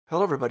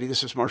Hello, everybody.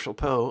 This is Marshall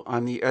Poe.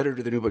 I'm the editor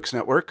of the New Books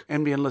Network.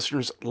 NBN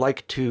listeners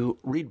like to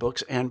read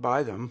books and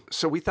buy them.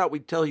 So we thought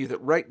we'd tell you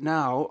that right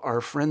now, our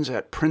friends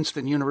at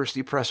Princeton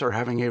University Press are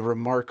having a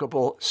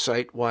remarkable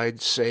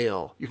site-wide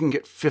sale. You can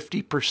get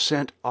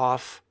 50%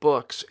 off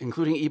books,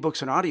 including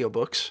ebooks and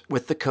audiobooks,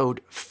 with the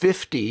code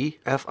 50,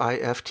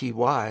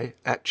 F-I-F-T-Y,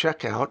 at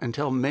checkout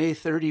until May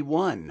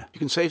 31. You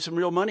can save some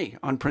real money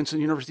on Princeton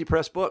University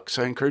Press books.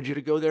 I encourage you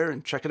to go there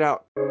and check it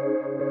out.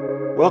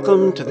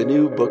 Welcome to the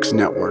New Books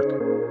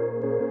Network.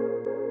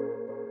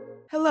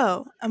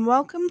 Hello, and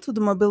welcome to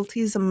the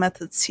Mobilities and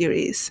Methods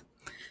series.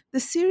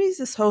 The series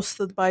is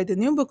hosted by the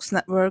New Books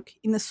Network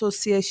in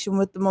association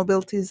with the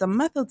Mobilities and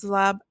Methods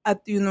Lab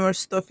at the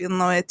University of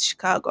Illinois at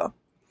Chicago.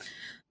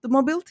 The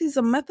Mobilities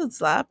and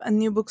Methods Lab and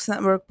New Books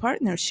Network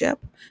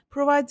partnership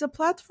provides a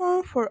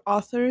platform for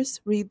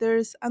authors,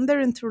 readers, and their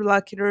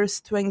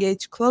interlocutors to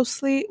engage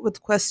closely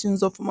with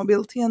questions of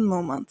mobility and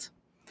movement.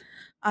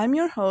 I'm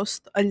your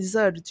host,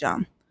 Aliza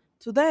Arıcan.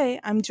 Today,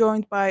 I'm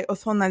joined by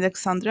Othon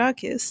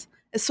Alexandrakis,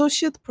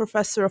 Associate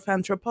Professor of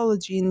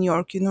Anthropology in New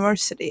York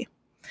University.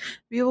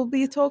 We will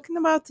be talking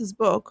about his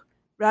book,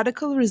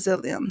 Radical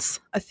Resilience,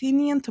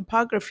 Athenian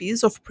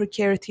Topographies of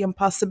Precarity and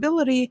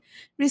Possibility,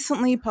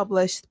 recently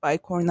published by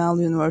Cornell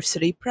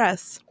University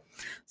Press.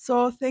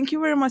 So thank you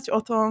very much,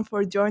 Othon,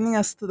 for joining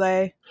us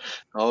today.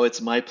 Oh,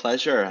 it's my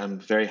pleasure. I'm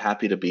very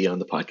happy to be on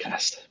the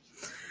podcast.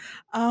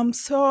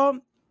 So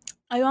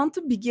I want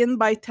to begin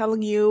by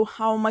telling you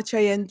how much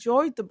I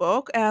enjoyed the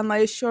book, and I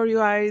assure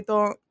you I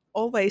don't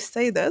always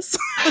say this.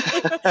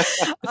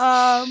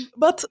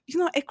 But,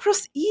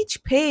 across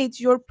each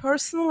page, your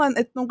personal and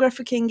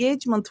ethnographic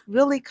engagement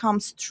really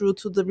comes through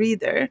to the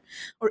reader,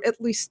 or at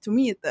least to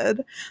me it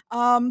did.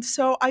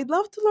 So I'd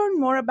love to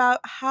learn more about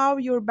how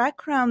your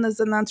background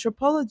as an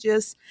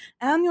anthropologist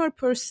and your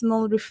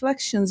personal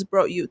reflections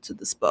brought you to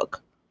this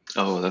book.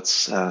 Oh,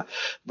 that's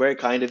very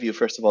kind of you,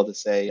 first of all, to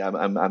say.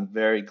 I'm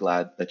very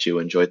glad that you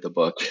enjoyed the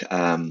book.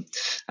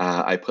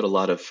 I put a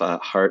lot of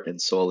heart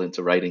and soul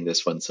into writing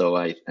this one, so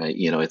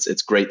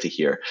it's great to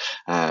hear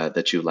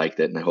that you liked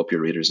it, and I hope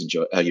your readers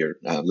enjoy, your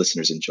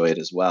listeners enjoy it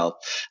as well.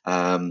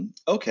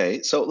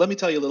 Okay, so let me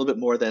tell you a little bit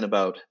more then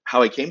about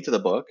how I came to the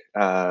book,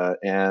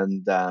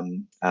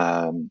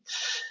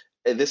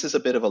 this is a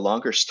bit of a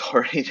longer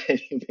story than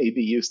you may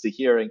be used to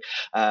hearing,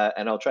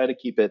 and I'll try to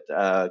keep it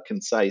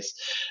concise.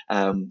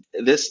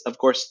 This, of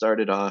course,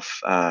 started off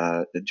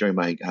during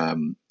my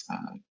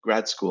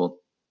grad school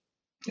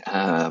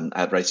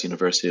at Rice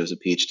University. I was a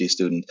PhD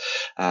student,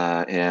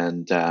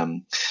 and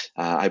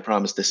I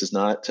promise this is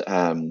not,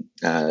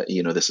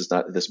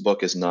 this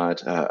book is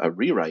not a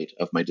rewrite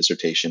of my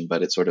dissertation,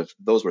 but it's sort of,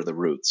 those were the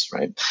roots,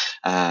 right?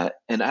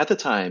 And at the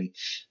time,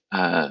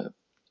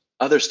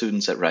 other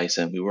students at Rice,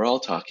 and we were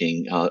all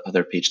talking,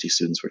 other PhD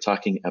students were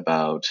talking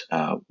about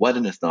what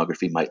an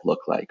ethnography might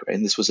look like, right?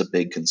 And this was a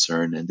big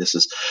concern. And this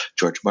is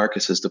George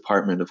Marcus's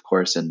department, of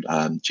course, and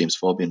James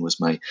Fobian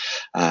was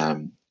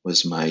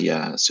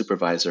my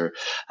supervisor,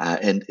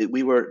 and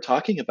we were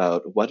talking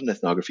about what an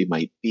ethnography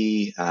might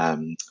be,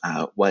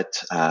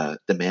 what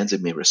demands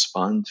it may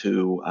respond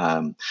to,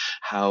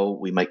 how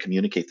we might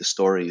communicate the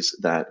stories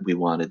that we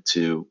wanted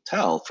to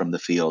tell from the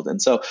field. And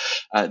so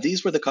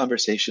these were the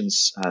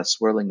conversations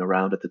swirling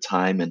around at the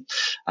time, and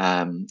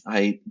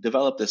I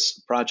developed this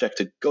project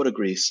to go to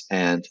Greece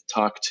and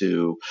talk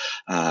to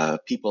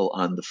people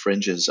on the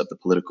fringes of the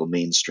political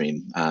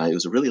mainstream. It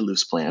was a really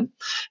loose plan,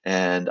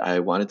 and I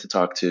wanted to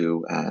talk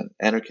to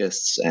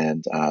anarchists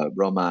and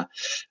Roma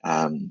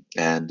and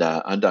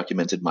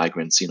undocumented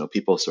migrants,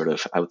 people sort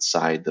of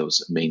outside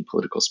those main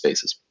political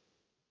spaces.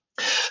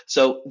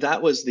 So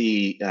that was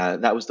the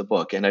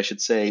book, and I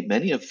should say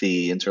many of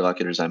the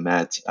interlocutors I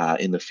met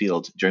in the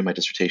field during my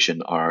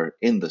dissertation are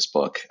in this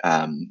book,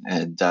 and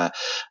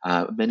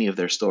many of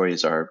their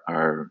stories are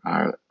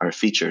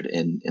featured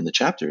in the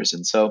chapters.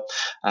 And so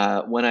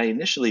when I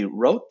initially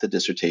wrote the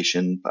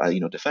dissertation,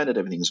 defended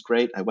everything's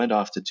great, I went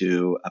off to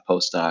do a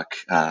postdoc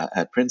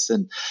at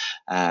Princeton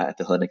at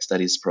the Hellenic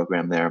Studies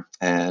program there,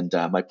 and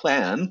my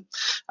plan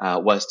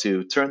was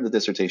to turn the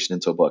dissertation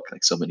into a book,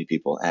 like so many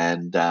people,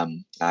 and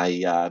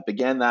I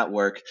began that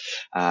work,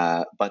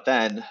 but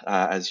then,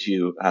 as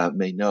you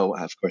may know,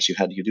 of course, you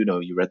read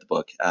the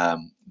book.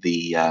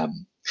 The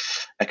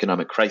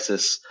economic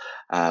crisis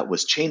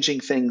was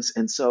changing things,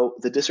 and so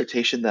the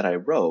dissertation that I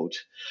wrote,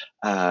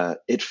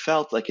 it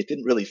felt like it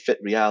didn't really fit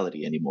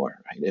reality anymore.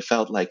 Right? It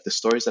felt like the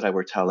stories that I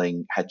were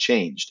telling had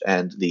changed,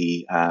 and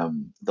the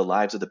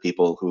lives of the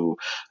people who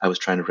I was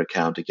trying to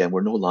recount again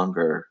were no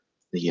longer,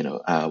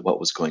 what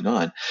was going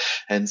on,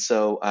 and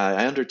so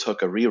I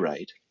undertook a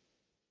rewrite.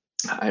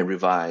 I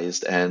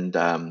revised, and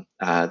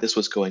this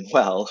was going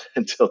well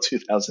until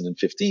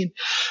 2015,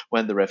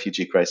 when the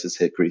refugee crisis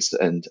hit Greece,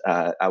 and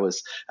I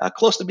was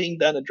close to being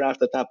done a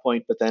draft at that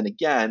point. But then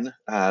again,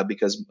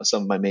 because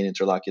some of my main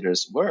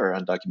interlocutors were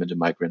undocumented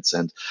migrants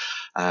and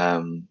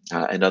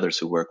others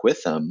who work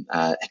with them,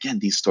 again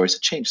these stories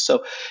had changed.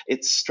 So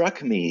it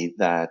struck me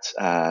that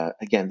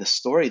again the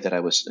story that I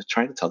was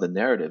trying to tell, the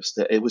narratives,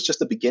 that it was just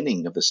the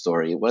beginning of the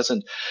story. It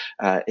wasn't.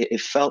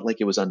 It felt like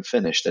it was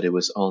unfinished, that it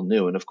was all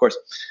new, and of course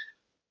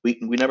we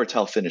never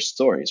tell finished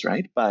stories,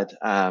 right? But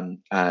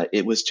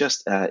it was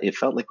just, it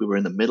felt like we were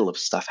in the middle of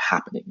stuff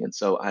happening. And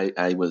so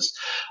I was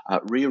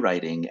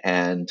rewriting,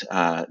 and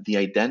the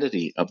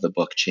identity of the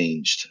book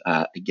changed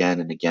again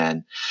and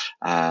again,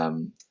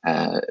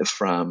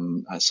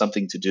 from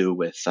something to do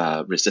with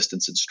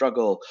resistance and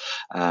struggle,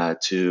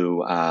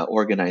 to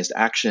organized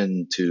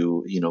action,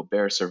 to,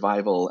 bare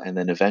survival. And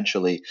then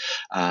eventually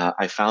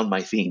I found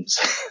my themes,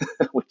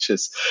 which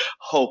is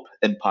hope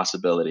and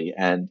possibility.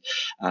 And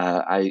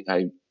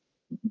I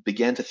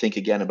began to think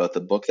again about the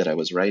book that I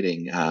was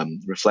writing,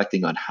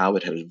 reflecting on how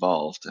it had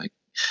evolved,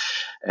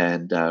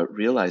 and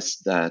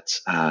realized that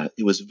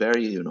it was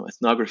very,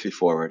 ethnography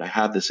forward. I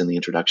have this in the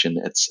introduction.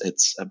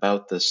 It's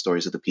about the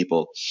stories of the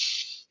people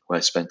who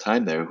I spent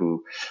time there,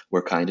 who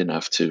were kind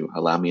enough to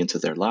allow me into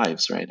their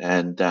lives, right?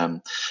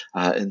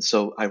 And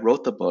so I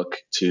wrote the book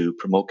to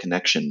promote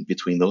connection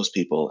between those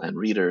people and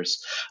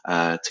readers,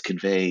 to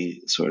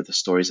convey sort of the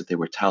stories that they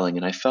were telling.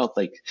 And I felt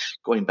like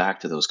going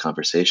back to those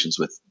conversations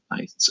with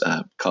my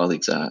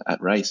colleagues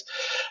at Rice.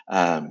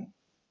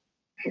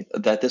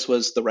 That this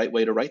was the right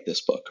way to write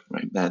this book,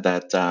 right?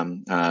 That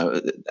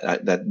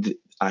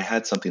I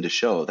had something to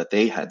show, that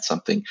they had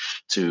something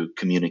to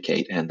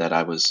communicate, and that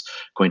I was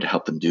going to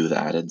help them do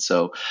that. And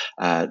so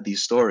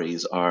these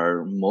stories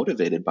are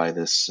motivated by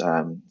this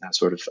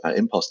sort of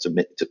impulse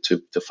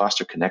to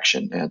foster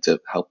connection and to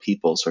help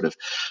people sort of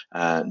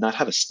not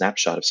have a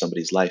snapshot of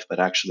somebody's life, but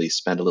actually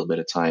spend a little bit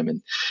of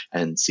time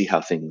and see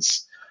how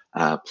things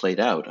played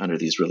out under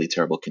these really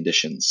terrible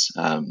conditions,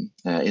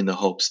 in the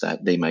hopes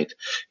that they might,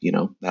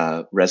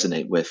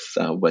 resonate with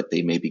what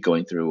they may be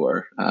going through,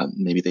 or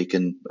maybe they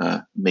can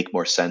make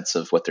more sense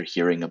of what they're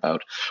hearing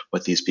about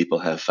what these people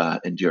have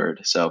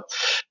endured. So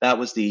that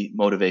was the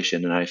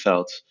motivation, and I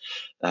felt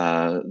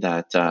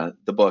that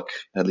the book,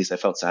 at least I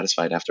felt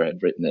satisfied after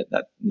I'd written it,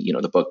 that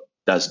the book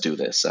does do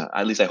this.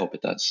 At least I hope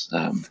it does.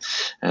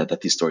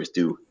 That these stories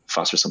do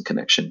foster some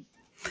connection.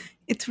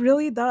 It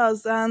really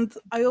does. And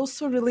I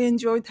also really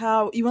enjoyed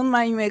how, even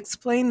when you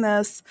explain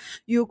this,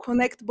 you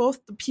connect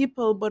both the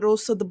people, but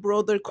also the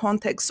broader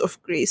context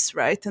of Greece,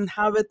 right? And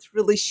how it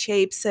really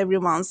shapes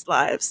everyone's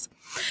lives.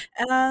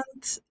 And,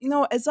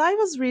 as I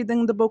was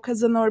reading the book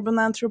as an urban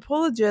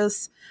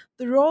anthropologist,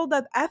 the role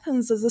that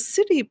Athens as a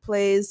city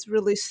plays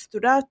really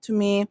stood out to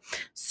me.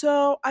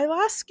 So I'll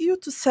ask you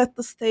to set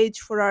the stage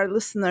for our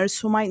listeners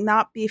who might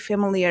not be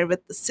familiar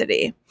with the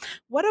city.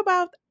 What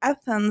about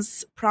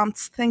Athens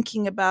prompts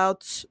thinking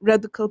about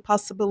radical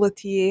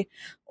possibility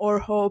or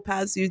hope,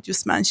 as you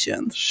just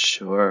mentioned?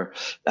 Sure.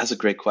 That's a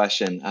great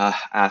question.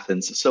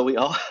 Athens. So we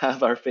all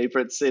have our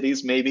favorite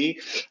cities, maybe,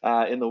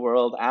 in the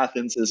world.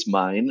 Athens is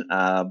mine,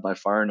 by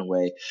far and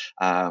away.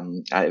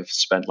 I've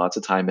spent lots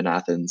of time in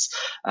Athens.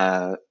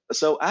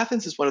 So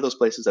Athens is one of those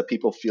places that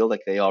people feel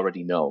like they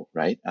already know,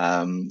 right?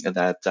 And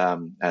that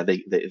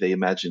they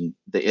imagine,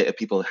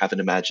 people haven't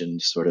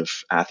imagined sort of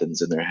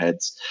Athens in their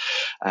heads,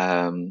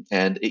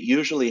 and it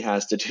usually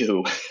has to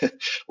do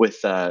with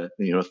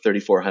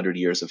 3,400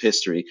 years of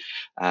history,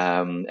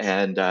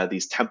 and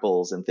these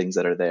temples and things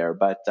that are there.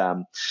 But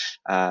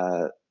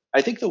I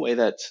think the way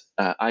that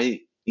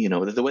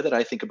the way that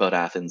I think about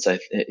Athens, I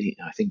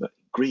think about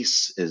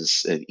Greece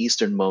is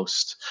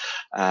easternmost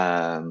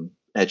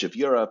edge of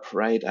Europe,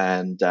 right?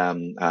 And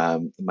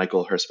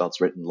Michael Hirschfeld's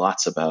written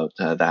lots about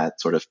that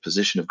sort of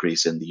position of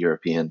Greece in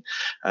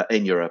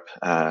in Europe,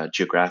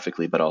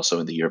 geographically, but also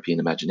in the European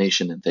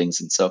imagination and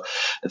things. And so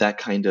that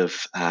kind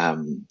of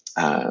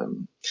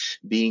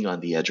being on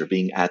the edge, or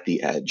being at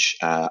the edge,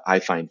 I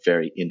find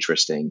very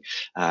interesting,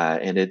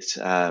 and it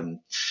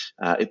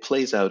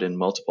plays out in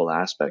multiple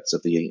aspects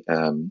of the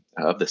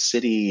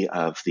city,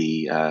 of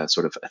the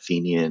sort of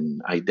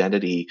Athenian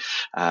identity,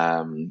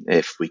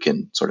 if we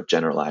can sort of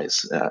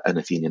generalize an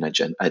Athenian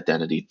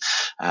identity,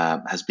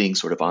 as being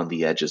sort of on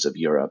the edges of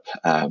Europe.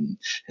 And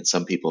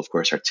some people, of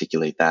course,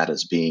 articulate that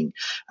as being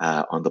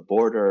on the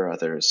border.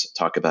 Others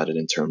talk about it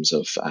in terms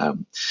of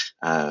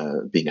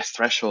being a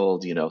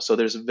threshold. So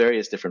there's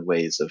various different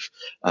ways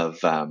of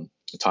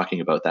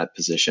talking about that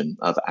position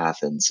of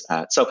Athens.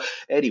 So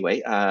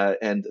anyway,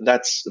 and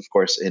that's of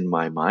course in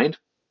my mind.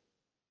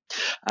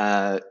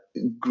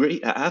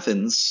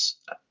 Athens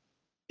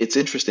it's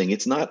interesting.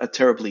 It's not a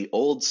terribly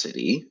old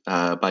city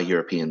by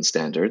European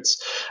standards.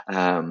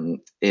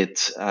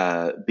 It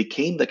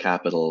became the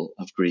capital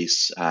of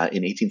Greece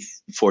in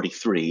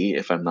 1843,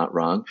 if I'm not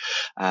wrong.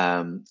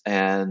 At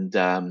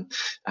the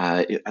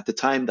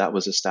time, that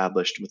was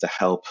established with the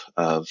help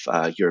of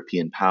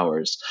European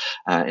powers.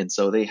 And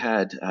so they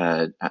had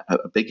a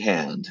big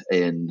hand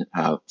in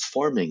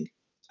forming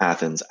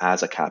Athens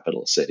as a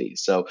capital city.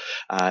 So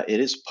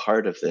it is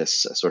part of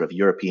this sort of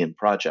European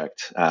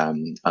project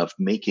of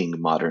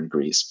making modern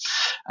Greece.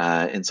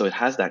 And so it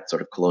has that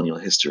sort of colonial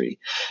history,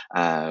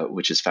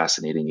 which is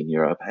fascinating in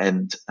Europe.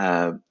 And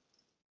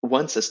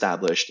once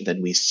established,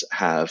 then we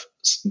have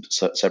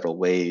several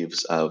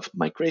waves of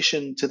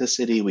migration to the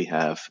city. We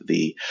have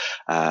the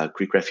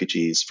Greek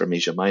refugees from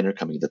Asia Minor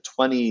coming in the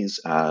 20s,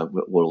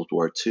 World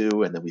War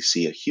II, and then we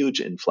see a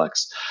huge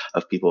influx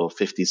of people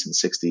 50s and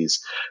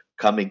 60s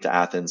coming to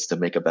Athens to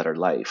make a better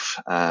life.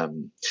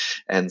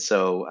 And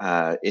so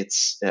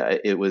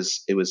it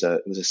was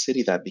a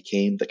city that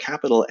became the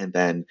capital and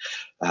then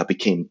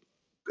became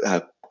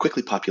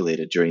quickly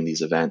populated during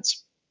these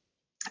events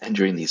and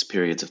during these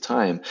periods of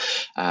time.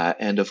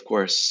 And of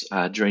course,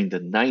 during the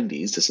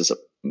 90s, this is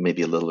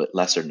maybe a little bit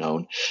lesser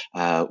known,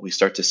 we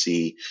start to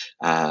see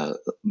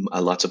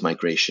lots of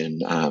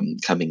migration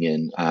coming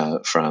in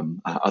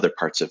from other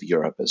parts of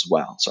Europe as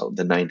well. So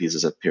the 90s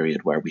is a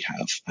period where we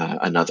have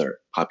another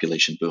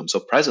population boom. So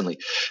presently,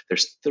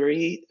 there's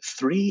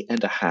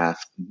 3.5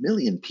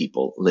 million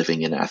people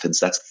living in Athens.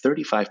 That's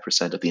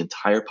 35% of the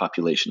entire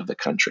population of the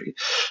country.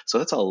 So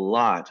that's a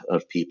lot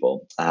of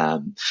people.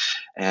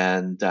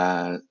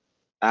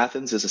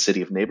 Athens is a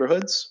city of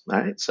neighborhoods,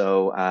 right?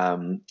 So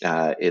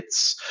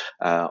it's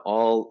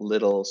all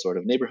little sort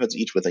of neighborhoods,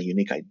 each with a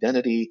unique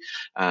identity,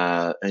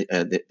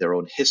 their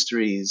own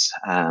histories.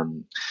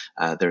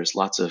 There's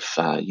lots of,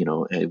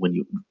 when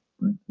you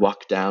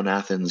walk down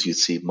Athens, you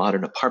see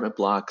modern apartment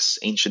blocks,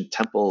 ancient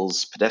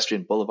temples,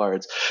 pedestrian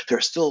boulevards. There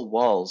are still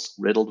walls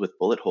riddled with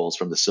bullet holes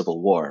from the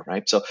Civil War,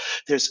 right? So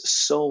there's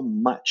so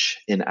much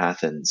in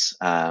Athens.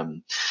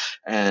 And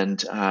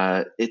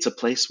it's a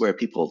place where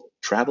people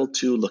travel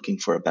to looking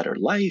for a better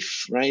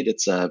life, right?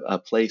 It's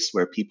a place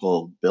where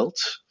people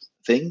built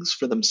things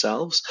for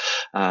themselves.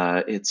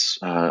 It's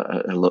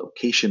a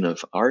location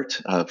of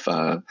art, of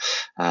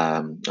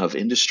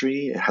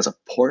industry. It has a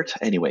port.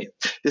 Anyway,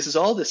 this is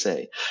all to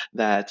say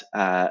that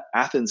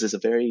Athens is a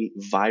very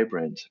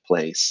vibrant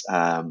place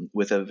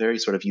with a very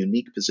sort of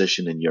unique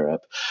position in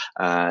Europe.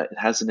 It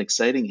has an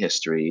exciting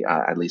history,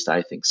 at least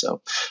I think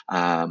so.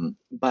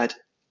 But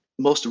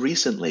most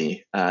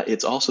recently,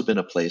 it's also been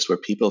a place where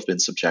people have been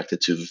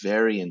subjected to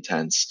very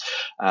intense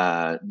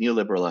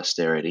neoliberal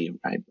austerity,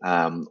 right?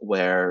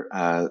 Where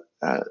a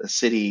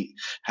city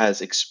has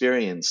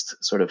experienced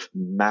sort of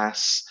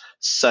mass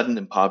sudden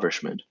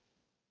impoverishment.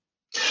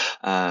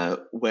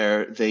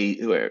 Where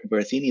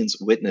Athenians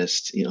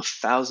witnessed,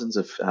 thousands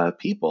of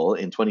people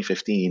in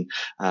 2015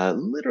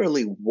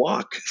 literally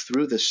walk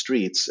through the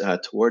streets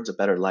towards a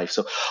better life.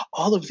 So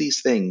all of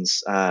these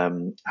things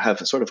have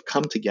sort of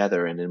come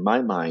together, and in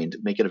my mind,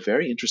 make it a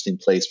very interesting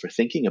place for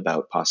thinking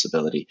about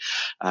possibility,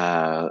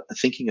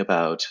 thinking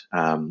about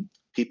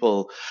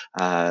people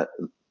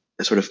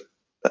sort of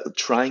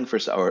trying for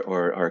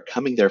or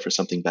coming there for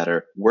something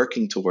better,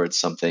 working towards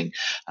something,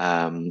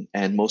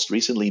 and most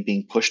recently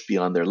being pushed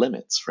beyond their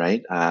limits,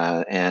 right?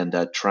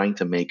 And trying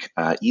to make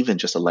even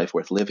just a life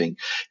worth living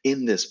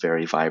in this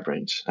very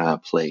vibrant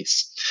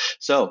place.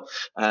 So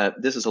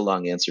this is a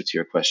long answer to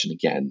your question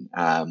again,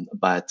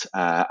 but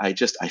I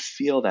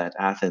feel that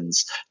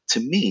Athens, to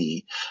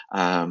me,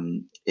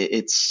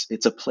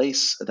 it's a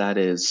place that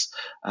is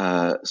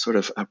sort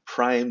of a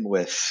prime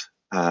with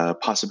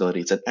possibility.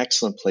 It's an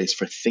excellent place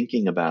for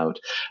thinking about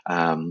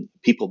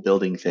people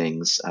building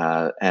things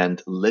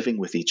and living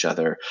with each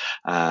other,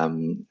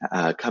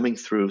 coming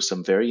through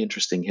some very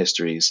interesting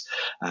histories,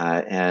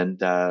 and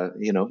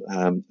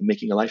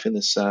making a life in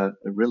this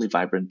really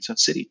vibrant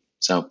city.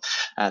 So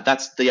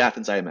that's the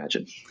Athens I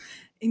imagine.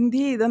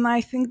 Indeed, and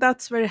I think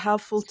that's very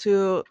helpful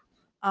to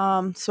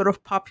sort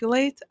of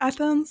populate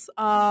Athens,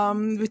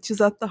 which is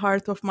at the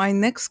heart of my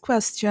next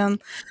question.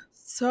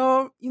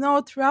 So,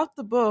 throughout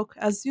the book,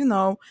 as you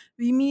know,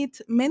 we meet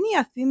many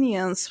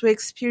Athenians who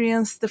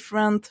experience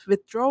different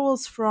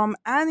withdrawals from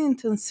and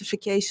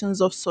intensifications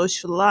of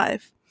social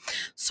life.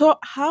 So,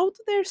 how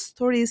do their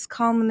stories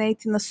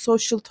culminate in a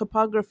social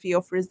topography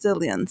of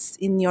resilience,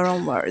 in your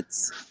own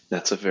words?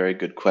 That's a very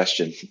good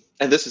question.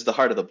 And this is the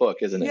heart of the book,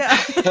 isn't it? Yeah.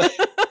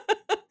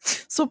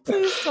 So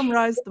please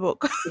summarize the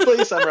book.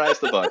 Please summarize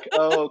the book.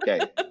 Oh, okay.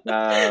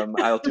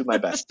 I'll do my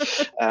best.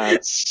 I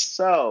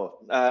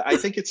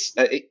think it's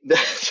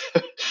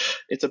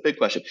it's a big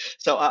question.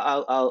 So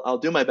I'll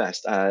do my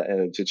best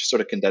to just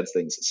sort of condense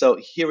things. So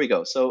here we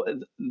go. So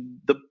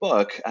the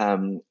book,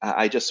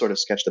 I just sort of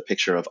sketched a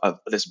picture of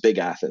this big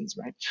Athens,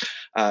 right?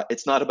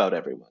 It's not about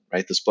everyone,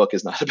 right? This book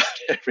is not about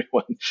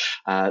everyone.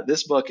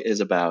 This book is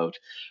about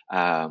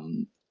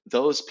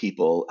those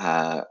people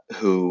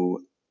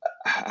who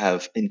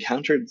have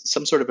encountered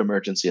some sort of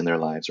emergency in their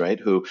lives, right?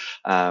 Who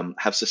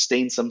have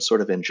sustained some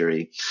sort of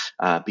injury,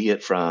 be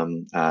it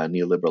from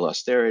neoliberal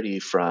austerity,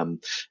 from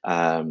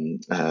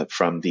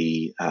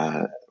the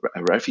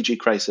refugee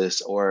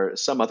crisis, or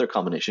some other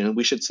combination. And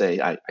we should say,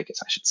 I guess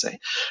I should say,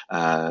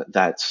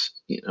 that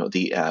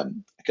the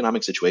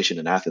economic situation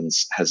in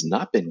Athens has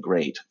not been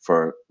great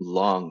for a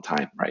long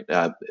time, right?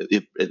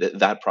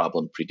 That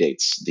problem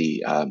predates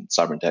the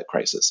sovereign debt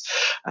crisis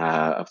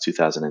of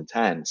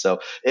 2010. So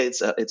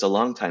it's a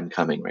long time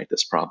coming, right?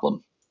 This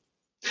problem.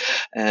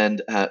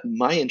 And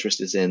my interest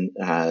is in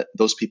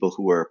those people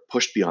who were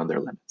pushed beyond their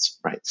limits,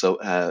 right?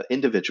 So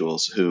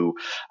individuals who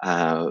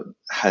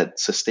had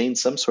sustained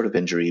some sort of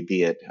injury,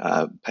 be it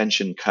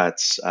pension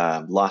cuts,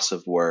 loss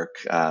of work,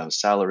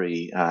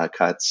 salary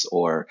cuts,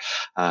 or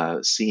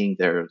seeing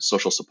their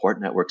social support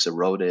networks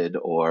eroded,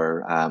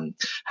 or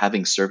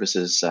having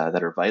services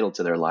that are vital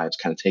to their lives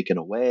kind of taken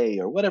away,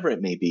 or whatever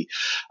it may be,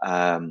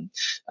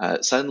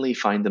 suddenly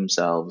find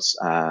themselves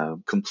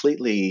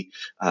completely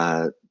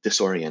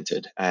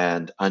disoriented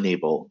and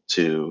unable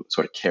to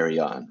sort of carry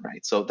on,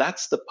 right? So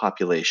that's the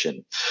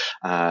population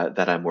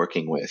that I'm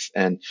working with.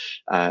 And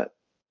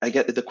I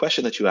get the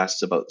question that you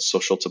asked about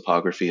social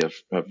topography of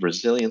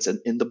resilience. And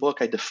in the book,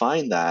 I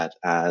define that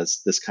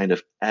as this kind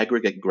of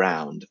aggregate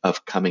ground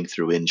of coming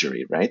through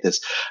injury, right? This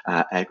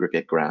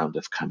aggregate ground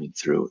of coming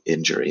through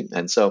injury.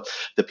 And so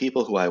the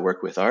people who I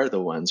work with are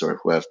the ones, or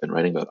who I've been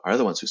writing about, are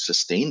the ones who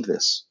sustained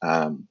this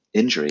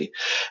injury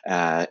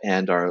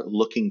and are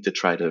looking to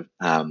try to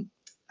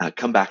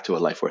come back to a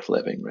life worth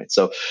living, right?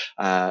 So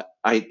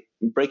I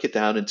break it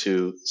down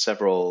into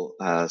several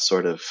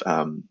sort of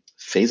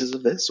phases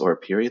of this, or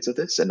periods of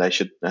this. And I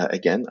should,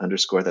 again,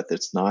 underscore that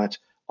it's not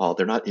all,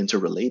 they're not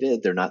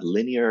interrelated, they're not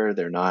linear,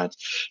 they're not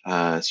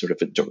sort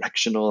of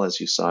directional, as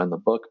you saw in the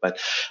book, but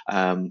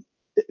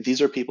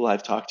these are people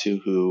I've talked to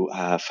who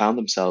found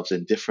themselves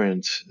in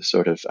different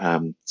sort of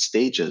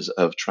stages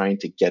of trying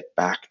to get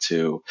back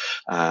to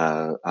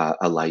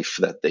a life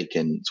that they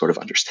can sort of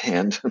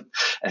understand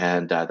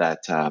and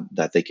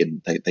that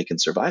they can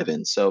survive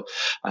in. So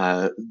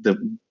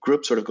the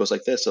group sort of goes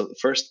like this. So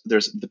first,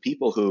 there's the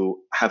people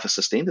who have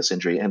sustained this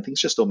injury and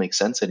things just don't make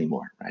sense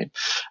anymore, right?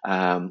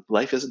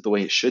 Life isn't the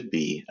way it should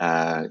be.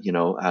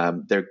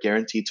 They're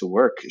guaranteed to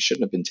work. It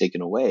shouldn't have been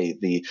taken away.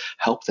 The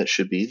help that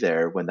should be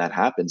there when that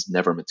happens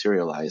never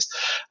materialized.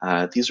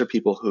 These are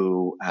people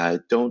who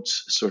don't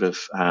sort of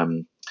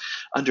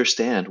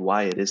understand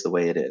why it is the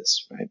way it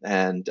is, right?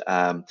 And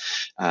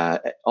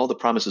all the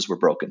promises were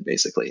broken,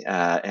 basically,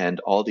 and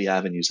all the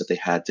avenues that they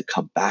had to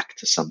come back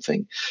to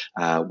something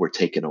were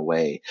taken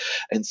away.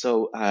 And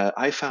so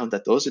I found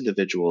that those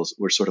individuals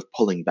were sort of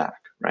pulling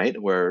back, right?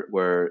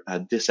 Were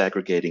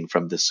disaggregating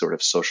from this sort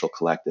of social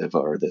collective,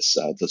 or this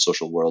the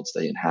social worlds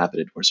they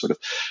inhabited, were sort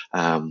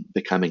of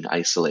becoming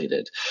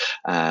isolated.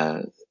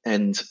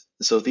 And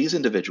so these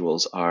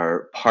individuals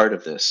are part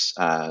of this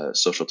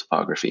social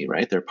topography,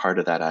 right? They're part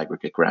of that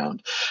aggregate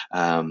ground,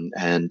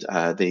 and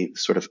they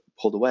sort of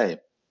pulled away.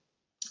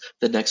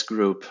 The next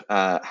group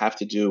have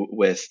to do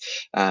with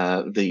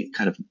the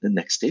kind of the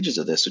next stages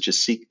of this, which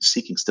is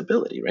seeking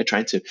stability, right?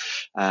 Trying to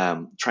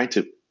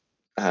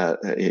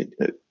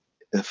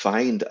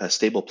find a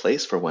stable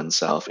place for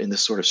oneself in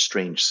this sort of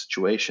strange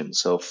situation.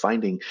 So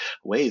finding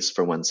ways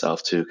for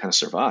oneself to kind of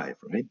survive,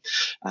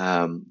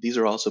 right? These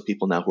are also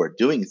people now who are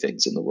doing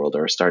things in the world,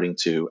 are starting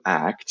to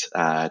act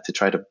to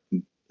try to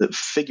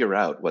figure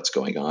out what's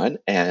going on.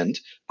 And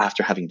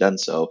after having done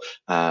so,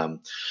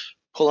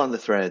 pull on the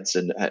threads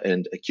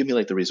and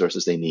accumulate the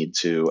resources they need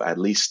to at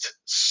least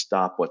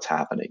stop what's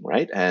happening,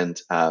 right? And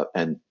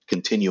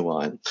continue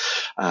on.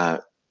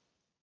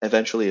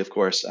 Eventually, of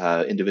course,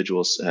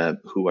 individuals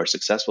who are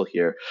successful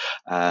here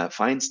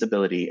find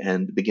stability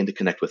and begin to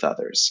connect with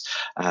others.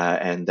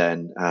 And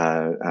then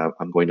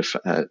I'm going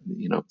to,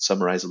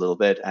 summarize a little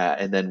bit.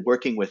 And then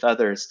working with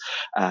others,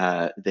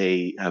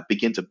 they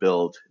begin to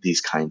build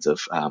these kinds of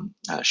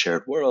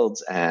shared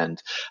worlds,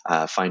 and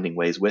finding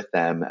ways with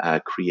them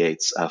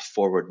creates a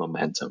forward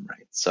momentum,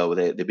 right? So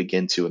they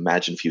begin to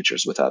imagine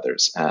futures with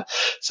others.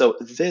 So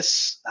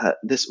this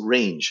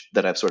range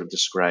that I've sort of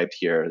described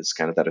here is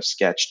kind of that I've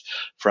sketched,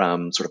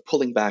 from sort of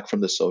pulling back from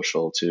the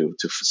social to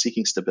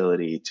seeking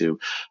stability, to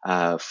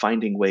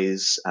finding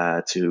ways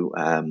to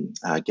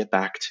get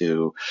back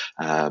to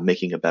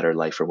making a better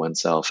life for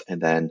oneself,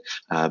 and then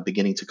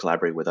beginning to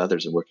collaborate with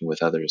others and working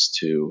with others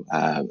to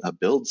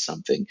build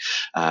something.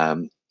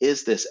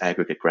 Is this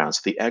aggregate ground?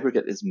 So the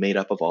aggregate is made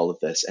up of all of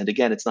this. And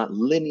again, it's not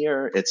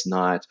linear. It's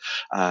not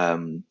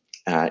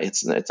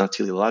it's not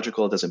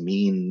teleological. It doesn't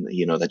mean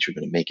that you're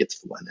going to make it to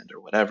the one end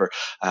or whatever.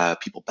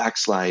 People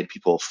backslide.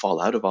 People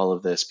fall out of all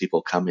of this.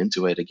 People come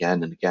into it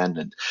again and again,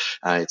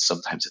 and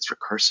sometimes it's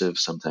recursive,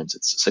 sometimes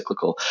it's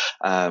cyclical.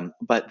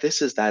 But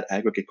this is that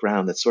aggregate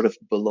ground that's sort of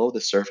below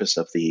the surface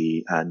of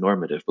the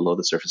normative, below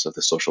the surface of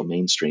the social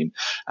mainstream,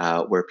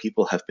 where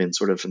people have been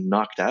sort of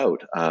knocked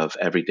out of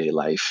everyday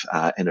life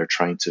and are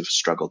trying to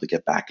struggle to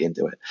get back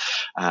into it.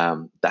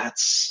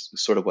 That's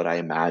sort of what I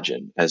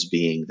imagine as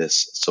being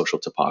this social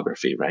topography.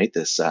 ethnography, right?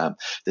 This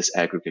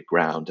aggregate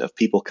ground of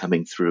people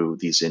coming through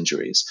these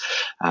injuries.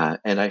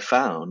 And I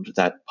found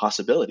that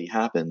possibility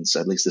happens,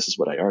 at least this is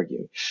what I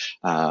argue,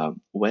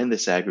 when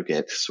this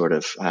aggregate sort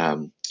of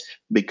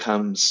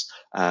becomes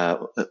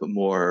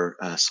more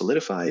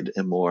solidified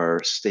and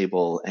more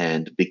stable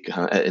and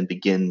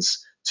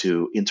begins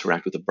to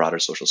interact with the broader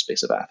social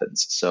space of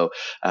Athens. So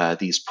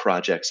these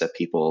projects that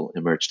people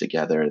emerge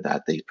together,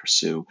 that they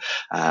pursue,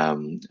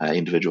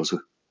 individuals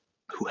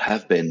who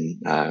have been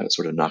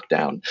sort of knocked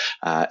down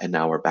and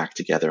now are back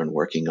together and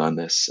working on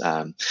this.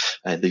 And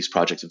these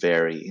projects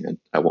vary, and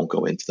I won't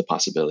go into the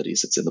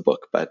possibilities. It's in the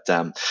book, but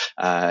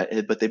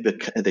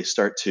they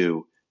start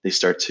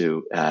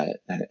to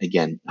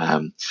again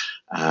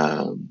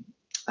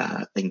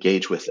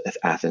engage with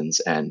Athens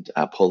and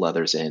pull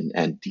others in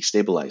and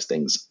destabilize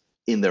things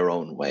in their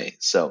own way.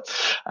 So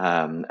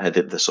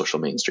the social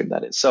mainstream,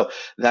 that is. So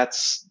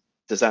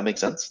does that make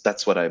sense?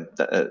 That's what I'm.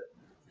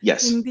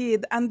 Yes.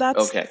 Indeed. And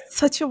that's Okay.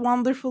 such a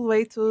wonderful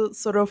way to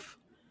sort of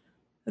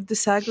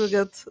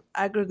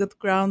aggregate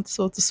ground,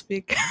 so to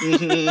speak.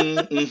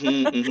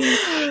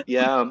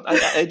 Yeah,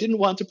 I didn't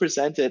want to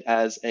present it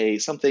as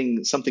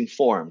something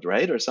formed,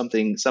 right, or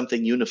something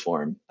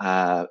uniform.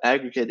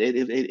 Aggregate,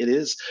 it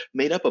is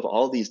made up of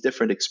all these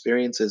different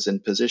experiences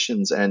and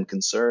positions and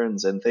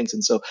concerns and things,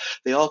 and so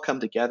they all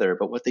come together.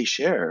 But what they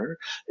share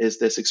is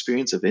this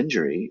experience of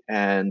injury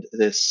and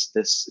this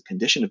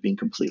condition of being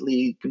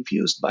completely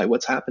confused by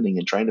what's happening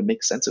and trying to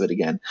make sense of it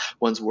again.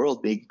 One's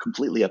world being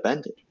completely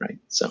upended, right?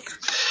 So.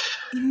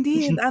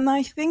 Indeed. And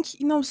I think,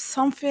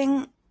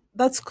 something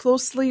that's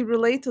closely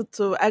related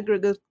to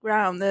aggregate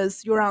ground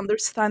is your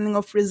understanding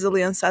of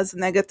resilience as a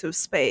negative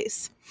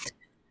space.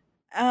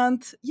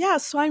 And yeah,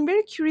 so I'm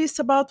very curious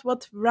about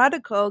what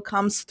radical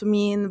comes to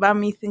mean when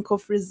we think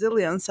of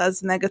resilience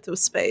as negative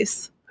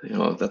space.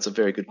 That's a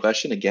very good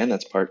question. Again,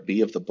 that's part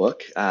B of the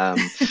book.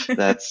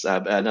 That's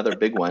another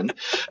big one.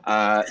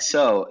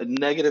 So,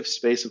 negative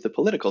space of the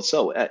political.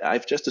 So,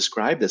 I've just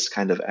described this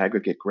kind of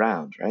aggregate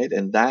ground, right?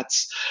 And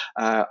that's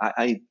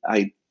I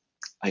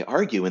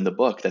argue in the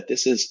book that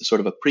this is sort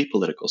of a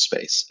pre-political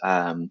space.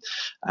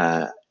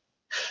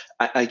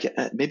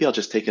 Maybe I'll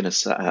just take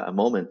a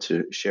moment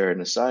to share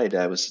an aside.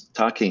 I was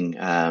talking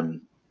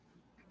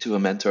to a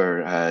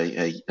mentor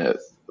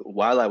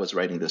while I was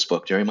writing this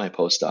book during my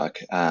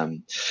postdoc,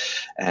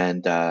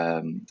 and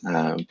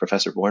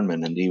Professor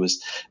Bornman, and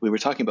we were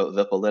talking about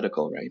the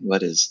political, right?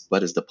 What is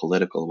the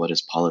political? What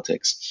is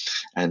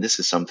politics? And this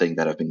is something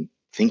that I've been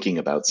thinking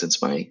about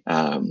since my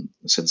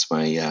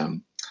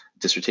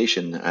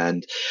dissertation,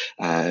 and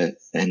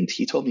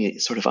he told me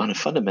sort of on a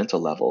fundamental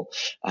level.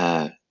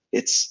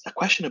 It's a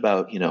question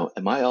about,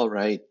 am I all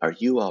right? Are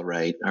you all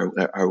right?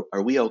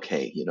 Are we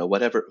okay?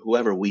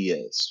 Whoever we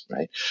is,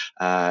 right?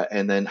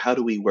 And then how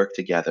do we work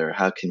together?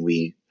 How can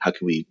we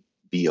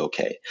be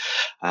okay?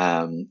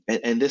 And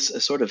this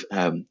sort of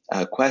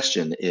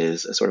question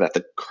is sort of at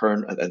the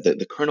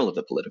kernel of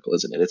the political,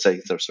 isn't it? It's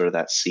like sort of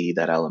that seed,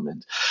 that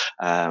element.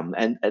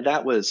 And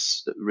that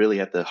was really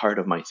at the heart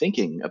of my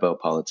thinking about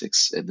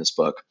politics in this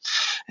book.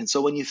 And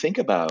so when you think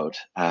about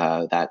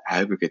that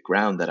aggregate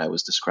ground that I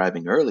was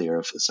describing earlier,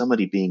 of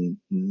somebody being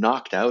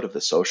knocked out of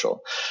the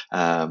social,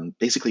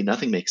 basically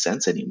nothing makes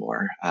sense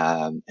anymore.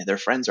 And their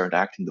friends aren't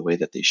acting the way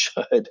that they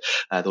should.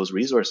 Those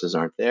resources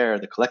aren't there.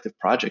 The collective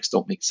projects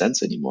don't make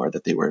sense anymore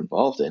that they were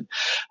involved in,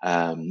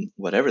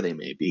 whatever they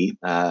may be.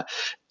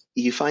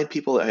 You find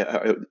people,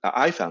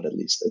 I found at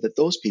least, that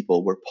those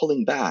people were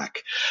pulling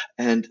back.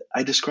 And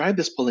I describe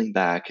this pulling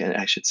back, and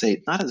I should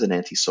say, not as an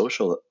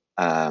antisocial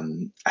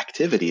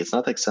activity. It's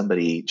not like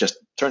somebody just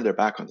turned their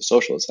back on the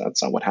social.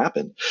 That's not what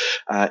happened.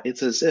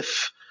 It's as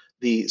if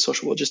the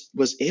social world just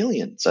was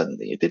alien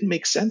suddenly. It didn't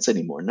make sense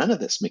anymore. None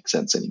of this makes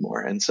sense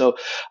anymore. And so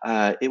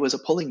it was a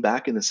pulling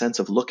back in the sense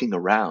of looking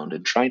around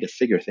and trying to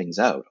figure things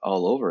out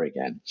all over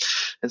again.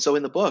 And so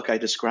in the book, I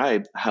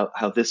describe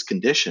how this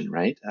condition,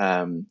 right,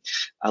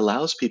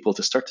 allows people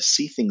to start to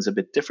see things a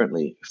bit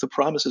differently. If the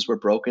promises were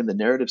broken, the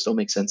narratives don't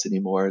make sense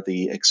anymore,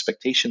 the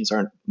expectations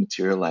aren't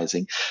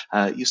materializing,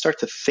 you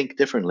start to think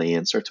differently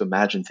and start to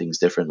imagine things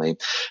differently.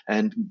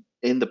 And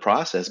in the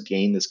process,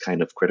 gain this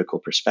kind of critical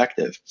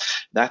perspective.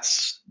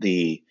 That's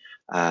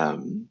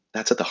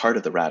at the heart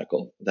of the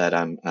radical that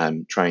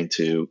I'm trying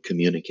to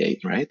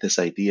communicate, right? This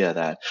idea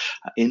that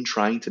in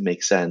trying to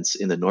make sense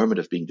in the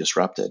normative being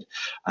disrupted,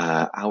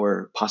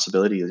 our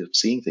possibility of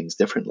seeing things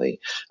differently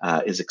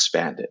is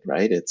expanded,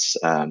 right? It's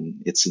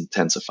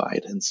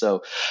intensified. And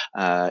so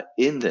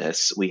in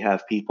this, we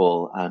have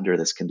people under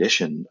this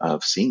condition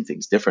of seeing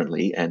things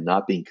differently and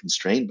not being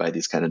constrained by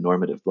these kind of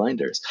normative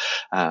blinders.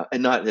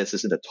 And this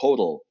isn't a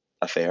total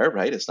affair,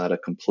 right? It's not a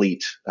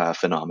complete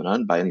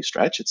phenomenon by any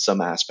stretch. It's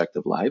some aspect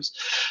of lives.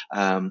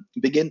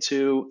 Begin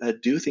to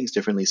do things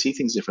differently, see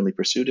things differently,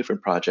 pursue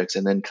different projects,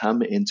 and then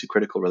come into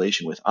critical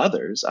relation with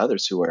others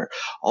who are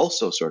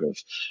also sort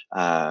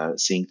of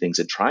seeing things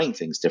and trying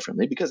things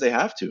differently because they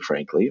have to,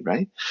 frankly,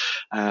 right?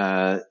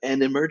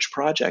 And emerge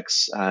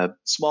projects,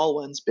 small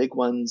ones, big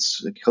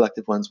ones,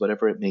 collective ones,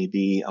 whatever it may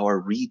be, or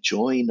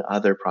rejoin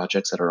other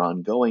projects that are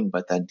ongoing,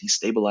 but then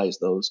destabilize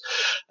those.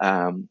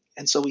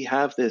 And so we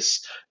have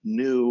this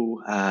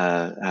new,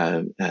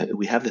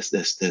 we have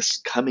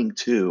this coming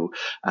to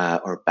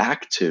or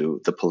back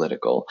to the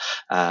political,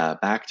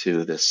 back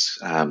to this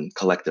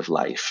collective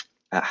life.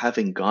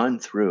 Having gone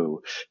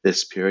through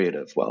this period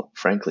of, well,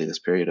 frankly, this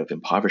period of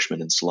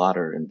impoverishment and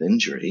slaughter and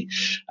injury,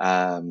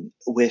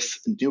 with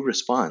new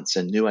response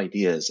and new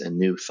ideas and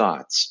new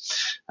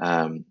thoughts.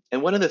 And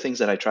one of the things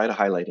that I try to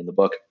highlight in the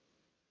book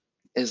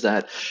is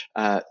that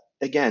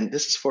again,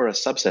 this is for a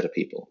subset of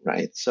people,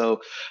 right? So,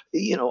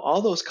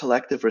 all those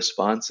collective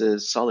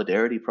responses,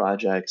 solidarity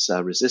projects,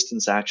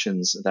 resistance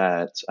actions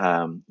that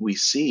we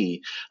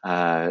see,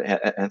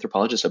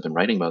 anthropologists have been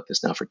writing about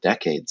this now for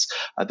decades.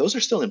 Those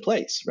are still in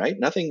place, right?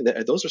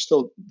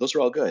 Those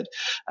are all good.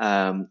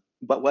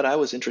 But what I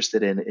was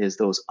interested in is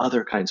those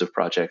other kinds of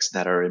projects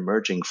that are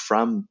emerging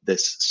from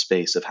this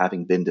space of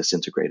having been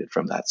disintegrated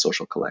from that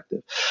social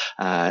collective.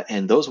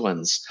 And those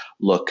ones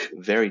look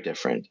very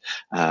different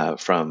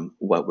from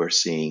what we're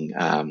seeing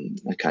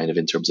kind of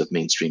in terms of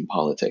mainstream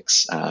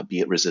politics, be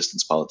it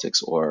resistance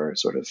politics or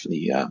sort of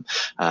the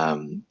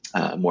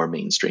more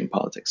mainstream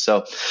politics.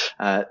 So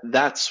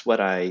that's what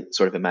I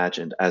sort of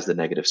imagined as the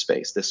negative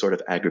space, this sort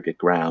of aggregate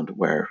ground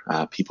where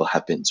people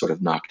have been sort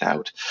of knocked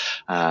out.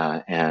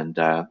 And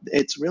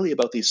it's really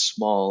about these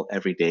small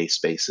everyday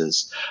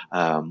spaces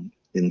in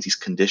these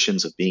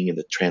conditions of being in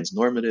the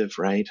transnormative,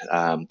 right,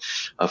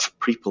 of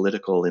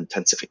pre-political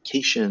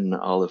intensification.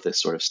 All of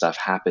this sort of stuff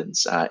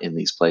happens in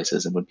these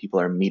places. And when people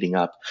are meeting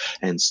up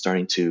and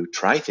starting to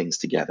try things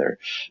together,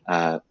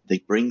 they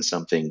bring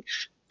something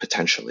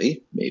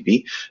potentially,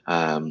 maybe,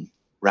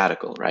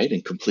 radical, right,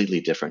 and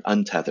completely different,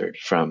 untethered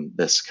from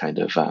this kind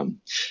of from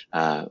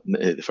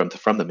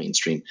the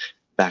mainstream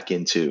back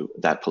into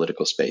that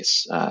political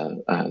space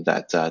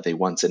that they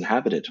once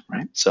inhabited,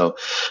 right? So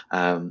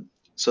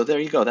there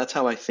you go. That's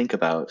how I think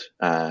about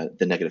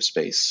the negative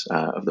space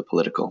of the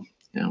political.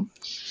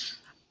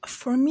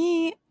 For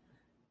me,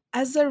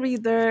 as a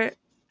reader,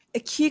 a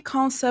key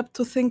concept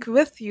to think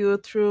with you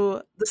through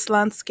this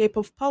landscape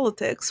of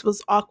politics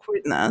was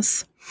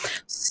awkwardness.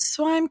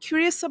 So I'm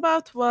curious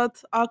about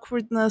what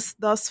awkwardness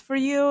does for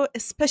you,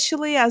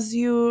 especially as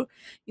you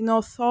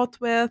thought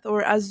with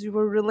or as you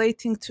were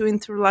relating to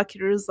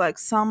interlocutors like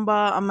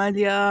Samba,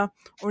 Amalia,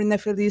 or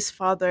Nefeli's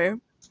father.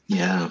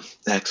 Yeah,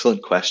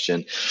 excellent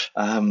question.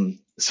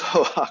 So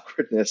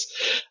awkwardness,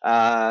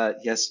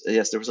 yes,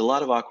 there was a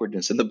lot of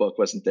awkwardness in the book,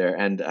 wasn't there?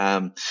 And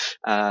but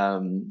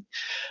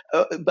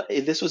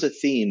this was a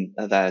theme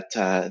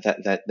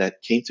that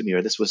came to me,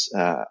 or this was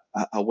a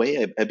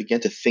way I began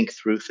to think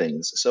through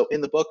things. So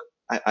in the book,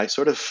 I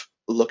sort of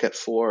look at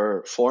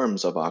 4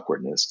 forms of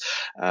awkwardness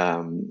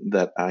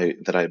that I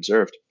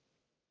observed,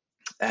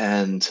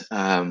 and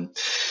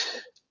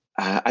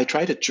I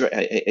try to.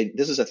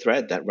 This is a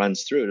thread that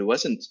runs through it. It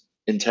wasn't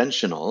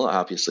intentional,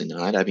 obviously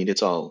not. I mean,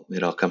 it all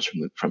comes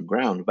from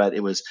ground, but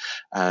it was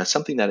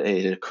something that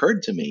it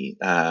occurred to me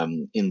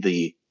in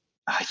the,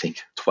 I think,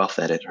 12th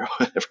edit or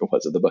whatever it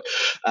was of the book,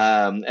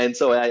 and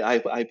so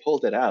I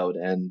pulled it out,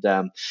 and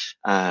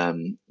I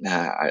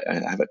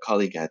have a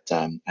colleague at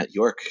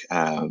York.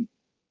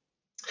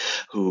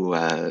 Who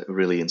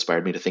really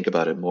inspired me to think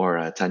about it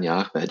more. Tanya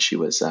Ahmed, she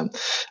was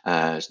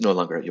no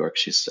longer at York,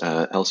 she's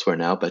elsewhere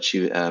now, but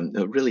she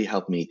really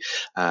helped me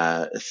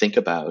think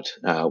about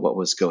what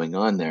was going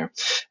on there.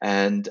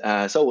 And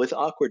so with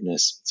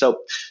awkwardness,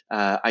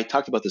 I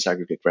talked about this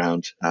aggregate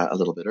ground a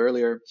little bit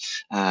earlier.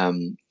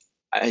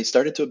 I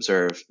started to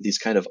observe these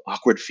kind of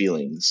awkward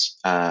feelings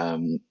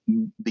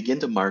begin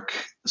to mark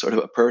sort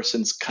of a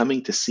person's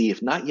coming to see,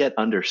 if not yet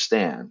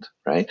understand,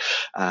 right,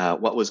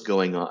 what was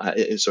going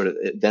on, sort of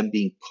them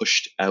being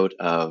pushed out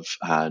of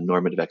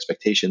normative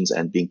expectations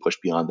and being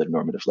pushed beyond the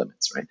normative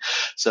limits, right?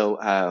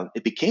 So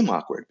it became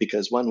awkward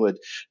because one would,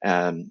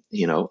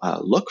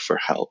 look for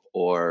help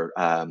or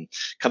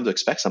come to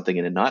expect something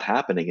and it not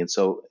happening. And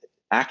so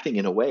acting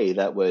in a way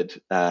that would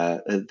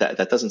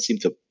that doesn't seem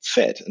to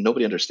fit, and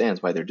nobody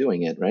understands why they're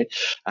doing it, right?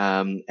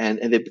 And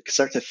they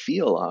start to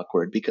feel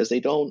awkward because they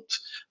don't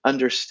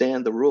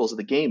understand the rules of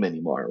the game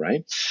anymore,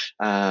 right?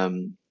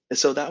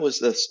 So that was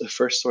the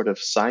first sort of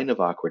sign of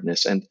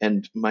awkwardness,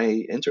 and my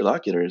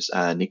interlocutors,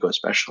 Nico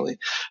especially,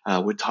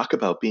 would talk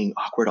about being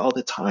awkward all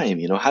the time.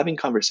 Having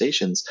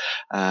conversations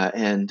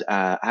and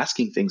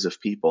asking things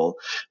of people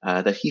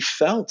that he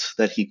felt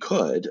that he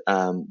could,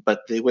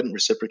 but they wouldn't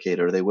reciprocate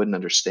or they wouldn't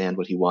understand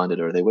what he wanted,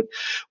 or they would.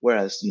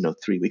 Whereas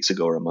 3 weeks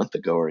ago or a month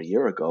ago or a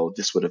year ago,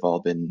 this would have all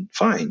been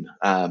fine.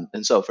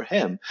 And so for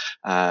him,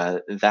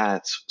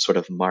 that sort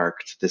of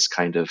marked this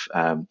kind of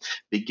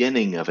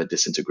beginning of a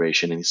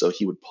disintegration, and so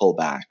he would pull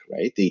back,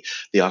 right? The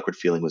awkward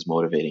feeling was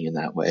motivating in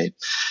that way.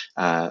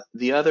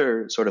 The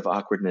other sort of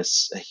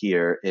awkwardness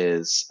here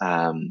is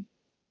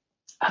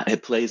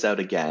it plays out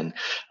again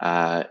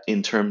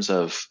in terms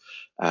of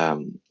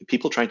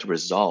people trying to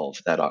resolve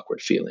that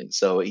awkward feeling.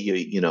 So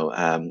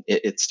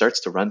it starts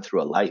to run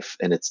through a life,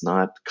 and it's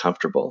not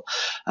comfortable.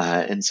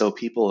 And so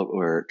people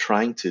were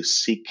trying to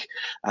seek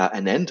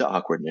an end to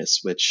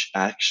awkwardness, which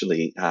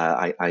actually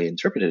I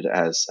interpreted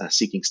as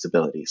seeking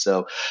stability.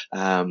 So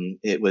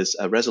it was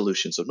a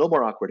resolution. So no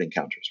more awkward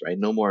encounters, right?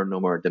 No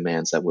more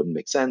demands that wouldn't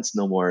make sense.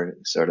 No more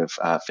sort of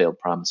failed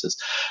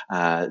promises.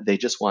 They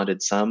just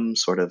wanted some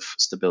sort of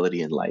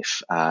stability in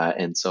life.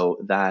 And so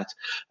that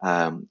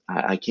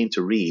I came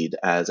to read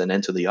as an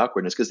end to the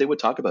awkwardness, because they would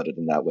talk about it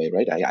in that way,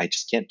 right? I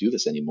just can't do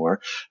this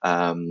anymore.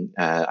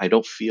 I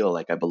don't feel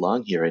like I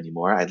belong here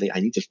anymore. I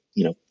need to,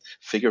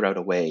 figure out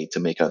a way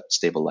to make a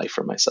stable life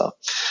for myself.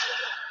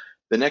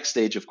 The next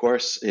stage, of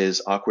course,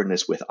 is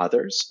awkwardness with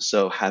others.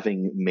 So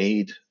having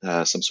made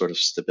some sort of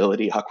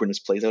stability, awkwardness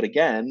plays out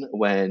again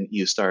when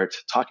you start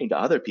talking to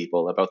other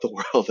people about the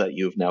world that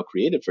you've now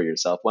created for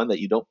yourself, one that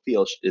you don't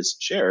feel is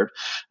shared,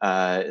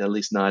 at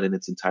least not in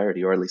its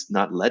entirety, or at least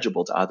not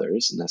legible to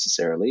others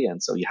necessarily.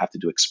 And so you have to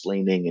do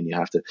explaining, and you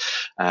have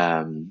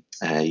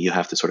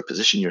to sort of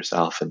position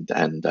yourself and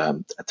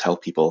tell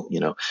people,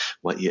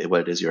 what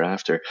it is you're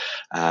after.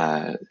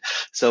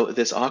 So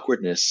this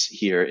awkwardness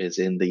here is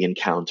in the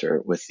encounter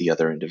with the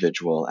other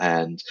individual.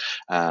 And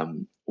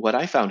what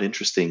I found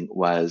interesting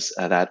was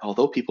that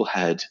although people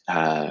had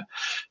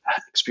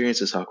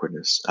experienced this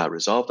awkwardness,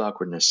 resolved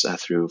awkwardness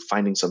through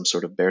finding some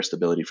sort of bare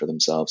stability for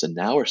themselves, and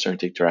now are starting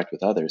to interact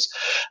with others,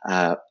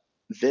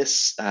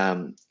 this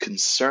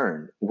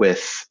concern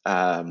with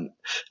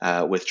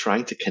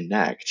trying to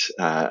connect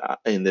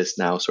in this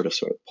now sort of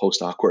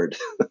post awkward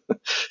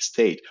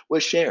state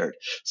was shared.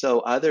 So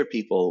other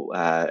people,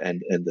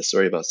 and the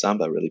story about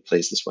Samba really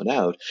plays this one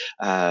out.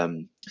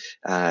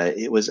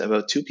 It was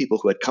about two people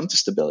who had come to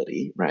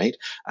stability, right,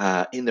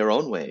 in their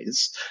own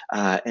ways,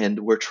 and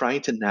were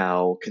trying to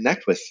now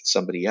connect with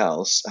somebody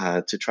else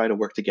to try to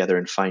work together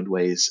and find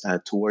ways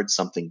towards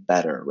something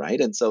better, right?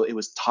 And so it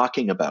was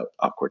talking about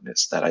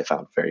awkwardness that I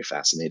found very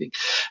fascinating,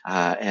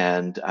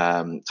 and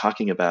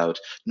talking about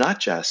not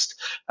just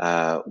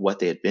what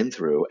they had been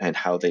through and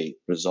how they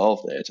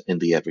resolved it in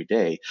the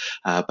everyday,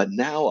 but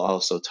now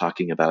also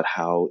talking about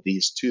how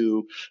these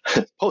two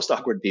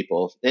post-awkward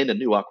people in a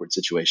new awkward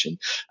situation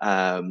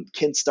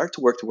can start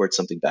to work towards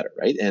something better,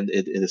 right? And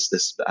it is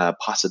this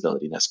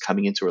possibility-ness,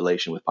 coming into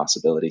relation with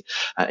possibility,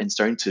 and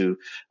starting to,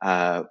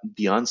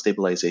 beyond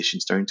stabilization,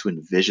 starting to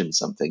envision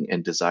something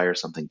and desire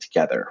something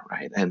together,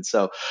 right? And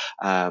so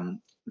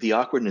the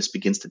awkwardness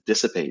begins to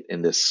dissipate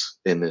in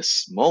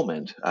this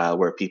moment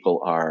where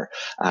people are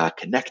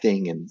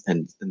connecting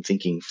and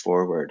thinking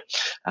forward.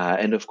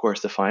 And of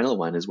course, the final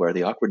one is where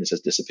the awkwardness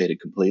has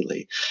dissipated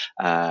completely.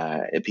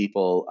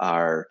 People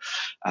are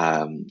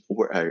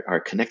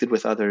connected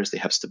with others. They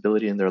have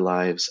stability in their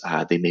lives.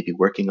 They may be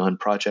working on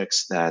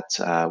projects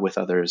that with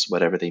others,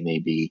 whatever they may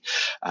be,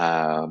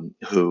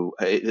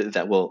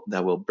 that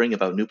will bring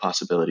about new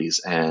possibilities.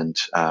 And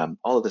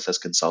all of this has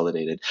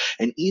consolidated.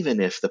 And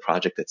even if the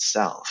project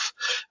itself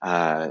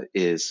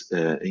is,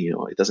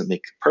 it doesn't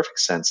make perfect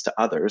sense to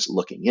others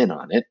looking in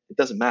on it, it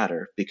doesn't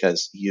matter,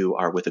 because you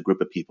are with a group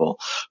of people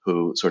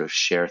who sort of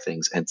share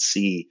things and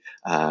see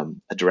a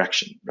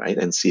direction, right?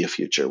 And see a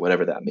future,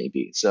 whatever that may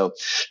be. So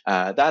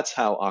that's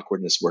how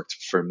awkwardness worked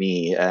for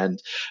me.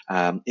 And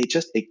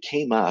it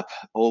came up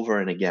over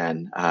and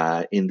again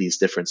in these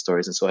different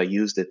stories. And so I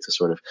used it to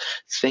sort of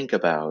think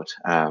about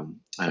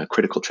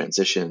critical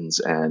transitions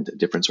and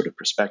different sort of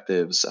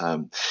perspectives,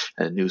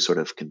 and new sort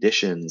of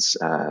conditions,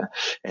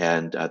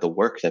 and the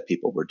work that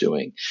people were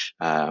doing,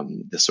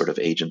 the sort of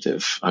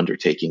agentive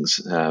undertakings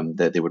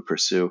that they would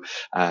pursue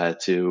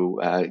to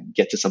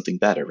get to something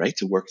better, right?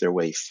 To work their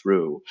way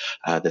through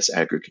this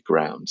aggregate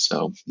ground.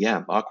 So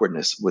yeah,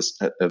 awkwardness was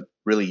a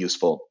really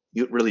useful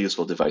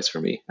device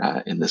for me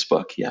in this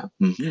book. Yeah.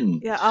 Mm-hmm.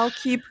 Yeah, I'll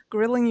keep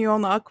grilling you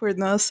on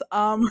awkwardness.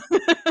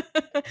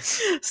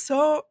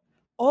 So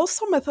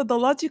also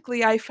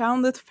methodologically, I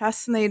found it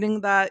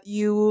fascinating that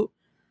you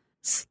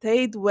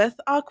stayed with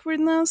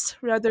awkwardness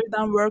rather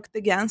than worked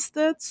against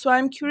it. So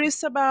I'm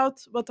curious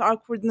about what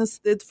awkwardness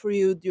did for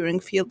you during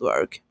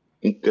fieldwork.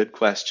 Good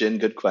question.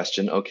 Good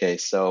question. Okay,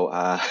 so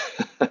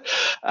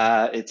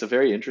it's a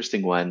very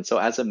interesting one. So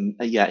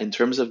in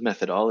terms of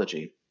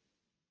methodology,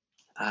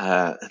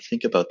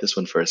 think about this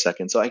one for a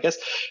second. So I guess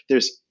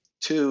there's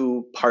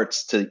two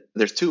parts to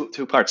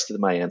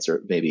my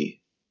answer.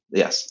 Maybe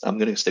yes, I'm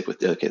going to stick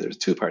with okay. There's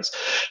two parts.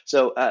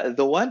 So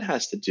the one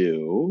has to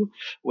do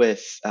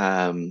with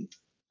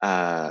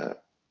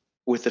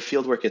with the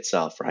fieldwork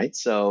itself, right?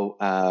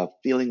 So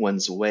feeling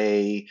one's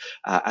way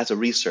as a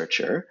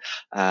researcher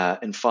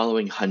and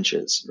following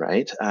hunches,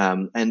 right?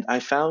 And I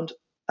found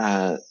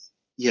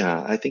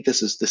Yeah, I think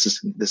this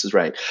is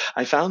right.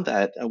 I found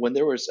that when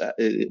there was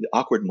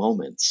awkward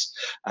moments,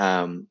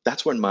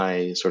 that's when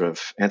my sort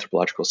of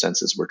anthropological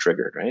senses were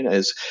triggered.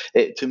 Right,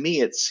 to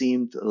me, it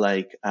seemed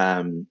like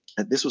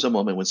this was a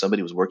moment when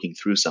somebody was working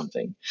through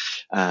something.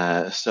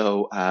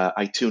 So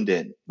I tuned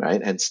in, right,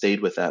 and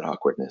stayed with that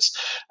awkwardness,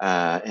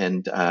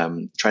 and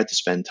tried to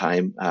spend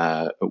time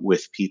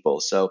with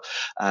people. So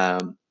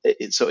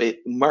it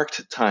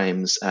marked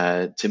times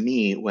to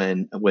me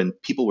when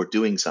people were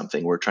doing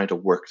something, were trying to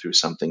work through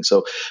something.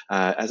 So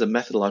as a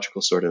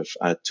methodological sort of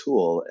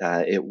tool,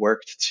 it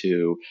worked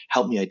to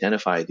help me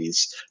identify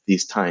these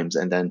times,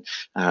 and then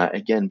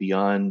again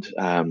beyond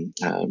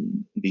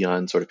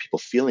sort of people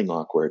feeling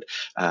awkward,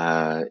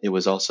 it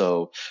was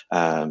also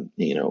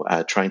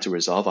trying to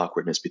resolve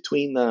awkwardness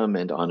between them,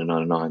 and on and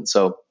on and on.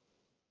 So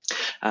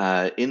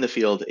in the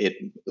field, it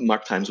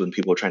marked times when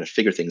people were trying to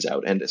figure things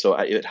out, and so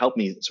it helped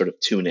me sort of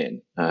tune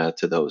in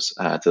to those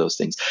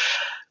things.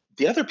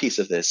 The other piece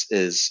of this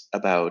is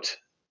about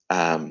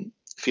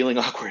feeling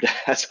awkward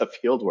as a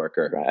field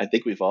worker. Right? I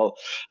think we've all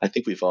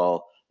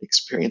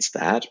experienced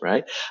that,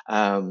 right?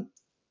 But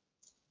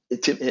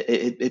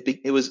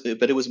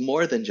it was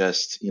more than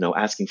just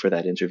asking for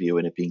that interview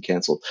and it being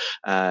canceled.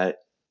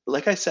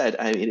 Like I said,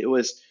 it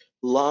was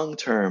long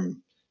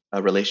term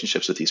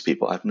relationships with these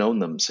people. I've known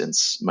them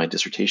since my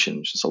dissertation,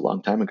 which is a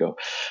long time ago,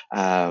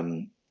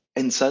 and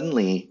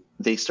suddenly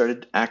they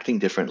started acting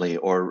differently,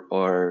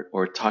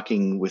 or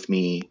talking with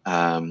me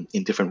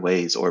in different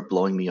ways, or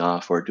blowing me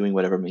off, or doing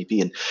whatever it may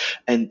be.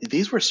 And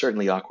these were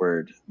certainly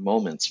awkward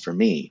moments for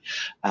me.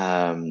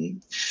 But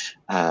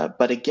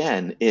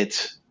again,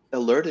 it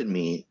alerted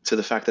me to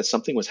the fact that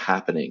something was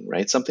happening,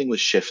 right? Something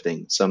was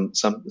shifting.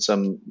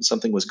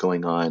 Something was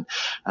going on,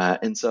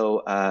 and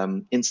so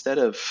instead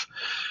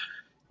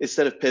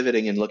of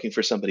pivoting and looking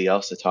for somebody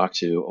else to talk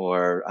to,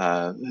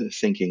 or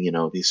thinking,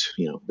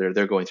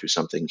 they're going through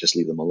something, just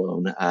leave them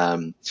alone,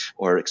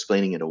 or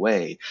explaining it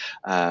away.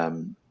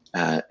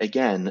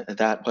 Again,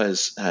 that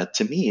was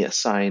to me a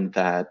sign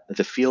that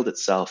the field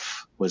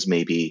itself was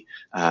maybe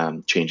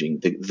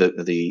changing.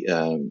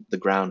 The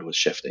ground was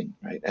shifting,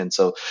 right? And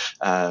so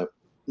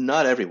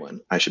not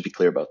everyone, I should be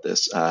clear about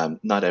this,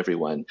 not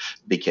everyone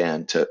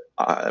began to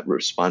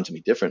respond to me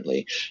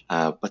differently,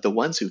 but the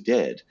ones who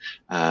did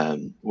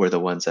were the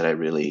ones that I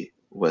really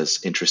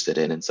was interested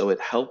in. And so it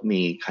helped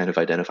me kind of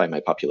identify my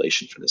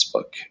population for this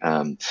book.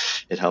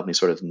 It helped me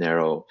sort of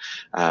narrow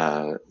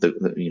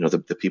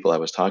the people I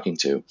was talking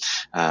to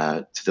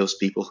those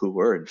people who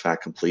were in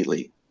fact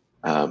completely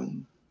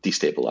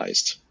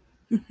destabilized.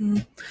 Mm-hmm.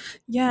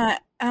 Yeah,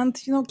 and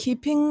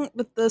keeping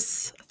with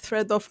this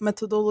thread of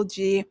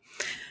methodology,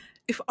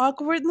 if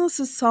awkwardness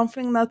is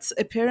something that's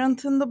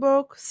apparent in the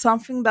book,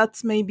 something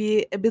that's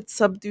maybe a bit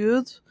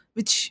subdued,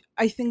 which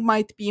I think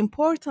might be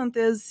important,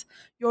 is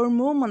your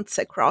movements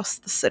across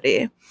the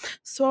city.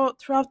 So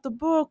throughout the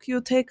book,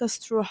 you take us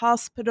through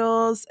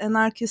hospitals,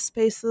 anarchist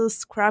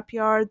spaces,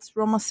 scrapyards,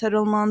 Roma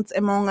settlements,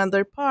 among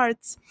other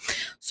parts.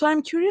 So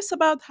I'm curious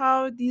about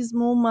how these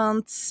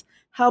movements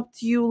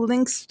helped you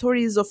link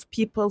stories of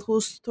people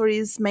whose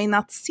stories may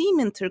not seem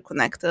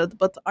interconnected,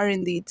 but are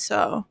indeed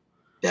so.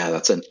 Yeah,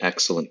 that's an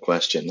excellent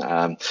question.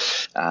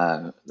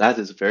 That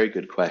is a very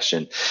good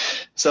question.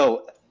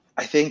 So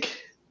I think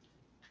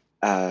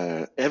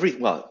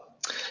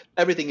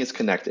everything is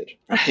connected,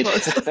 right?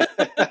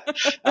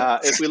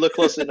 If we look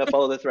close enough,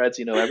 all of the threads,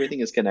 everything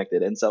is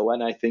connected. And so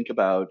when I think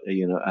about,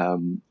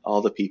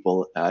 all the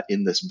people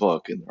in this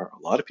book, and there are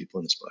a lot of people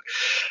in this book,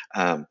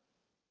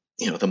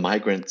 the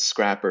migrant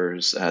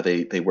scrappers,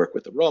 they work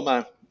with the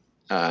Roma,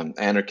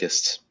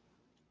 anarchists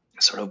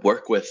sort of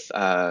work with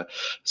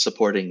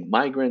supporting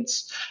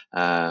migrants.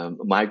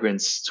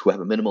 Migrants who have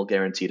a minimal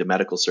guarantee to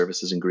medical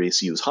services in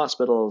Greece use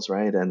hospitals,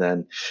 right? And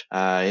then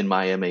in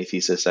my MA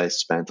thesis, I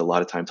spent a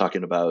lot of time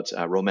talking about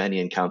Romani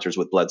encounters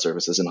with blood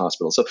services in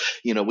hospitals. So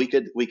we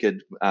could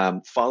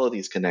follow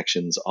these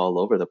connections all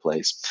over the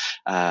place,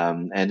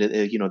 and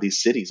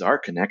these cities are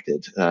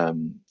connected,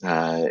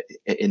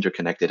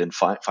 interconnected, and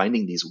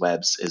finding these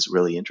webs is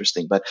really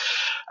interesting. But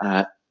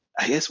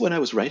I guess when I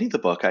was writing the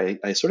book,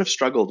 I sort of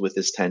struggled with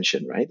this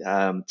tension, right?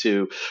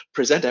 To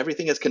present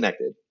everything as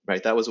connected,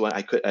 right? That was when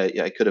I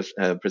could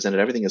have presented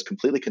everything as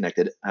completely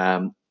connected,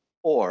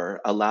 or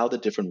allow the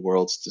different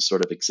worlds to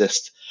sort of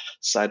exist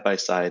side by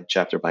side,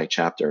 chapter by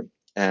chapter.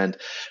 And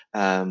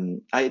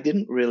I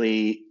didn't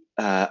really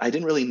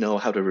know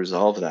how to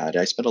resolve that.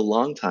 I spent a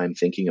long time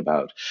thinking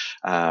about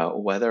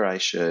whether I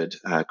should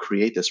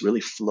create this really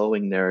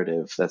flowing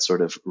narrative that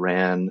sort of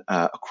ran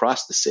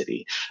across the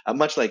city,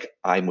 much like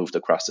I moved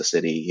across the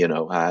city,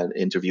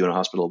 interview in a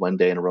hospital one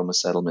day and a Roma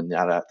settlement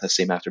the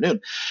same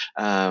afternoon.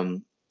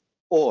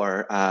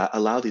 or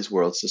allow these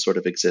worlds to sort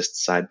of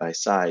exist side by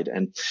side.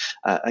 And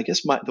I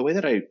guess what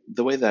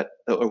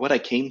I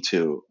came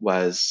to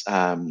was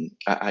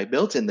I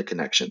built in the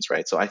connections,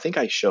 right? So I think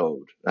I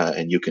showed,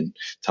 and you can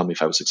tell me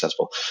if I was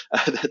successful,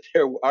 that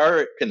there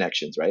are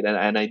connections, right?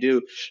 And I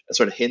do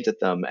sort of hint at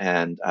them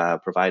and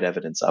provide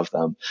evidence of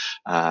them.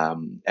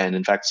 And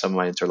in fact, some of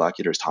my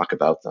interlocutors talk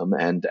about them,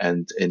 and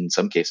in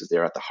some cases,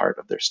 they're at the heart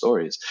of their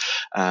stories.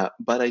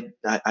 But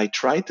I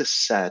tried to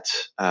set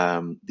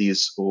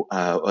these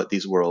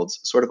worlds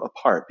sort of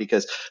apart,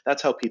 because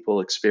that's how people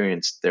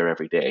experience their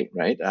everyday,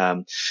 right?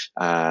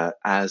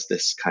 As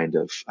this kind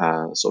of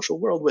social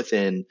world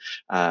within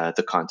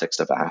the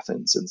context of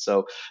Athens. And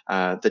so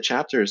the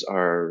chapters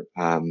are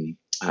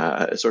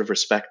sort of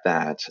respect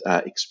that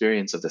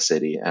experience of the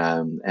city,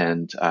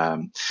 and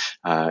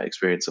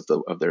experience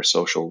of their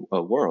social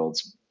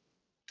worlds.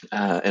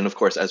 And of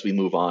course, as we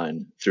move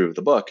on through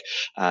the book,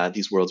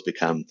 these worlds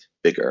become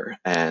bigger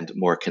and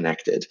more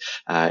connected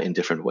in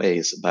different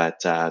ways.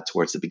 But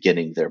towards the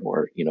beginning, they're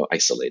more,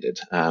 isolated.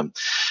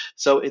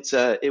 So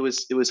it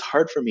was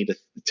hard for me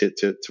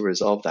to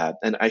resolve that.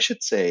 And I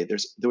should say there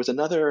was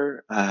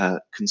another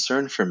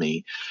concern for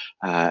me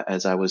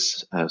as I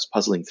was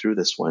puzzling through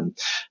this one.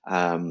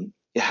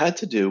 It had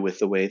to do with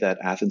the way that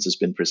Athens has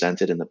been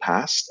presented in the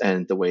past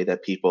and the way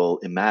that people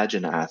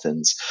imagine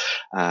Athens.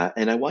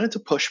 And I wanted to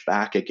push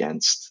back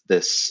against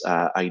this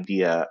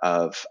idea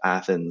of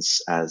Athens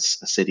as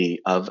a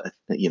city of,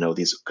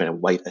 these kind of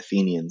white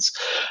Athenians,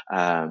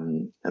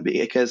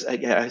 because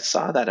I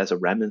saw that as a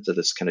remnant of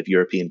this kind of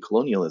European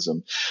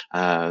colonialism,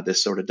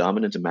 this sort of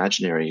dominant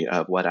imaginary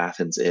of what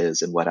Athens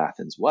is and what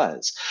Athens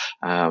was.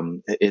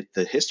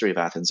 The history of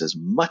Athens is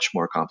much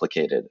more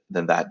complicated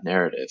than that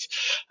narrative.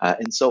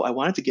 And so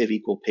I wanted to give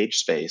equal page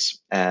space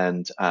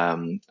and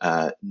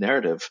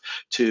narrative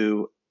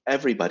to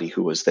everybody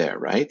who was there,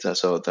 right?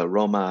 So the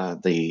Roma,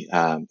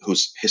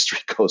 whose history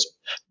goes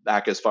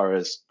back as far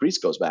as Greece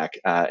goes back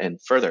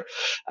and further,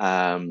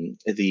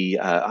 the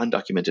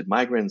undocumented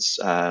migrants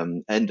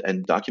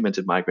and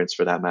documented migrants,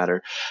 for that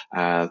matter,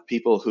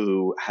 people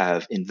who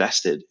have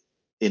invested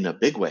in a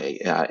big way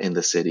in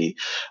the city,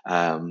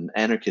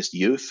 anarchist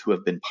youth who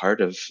have been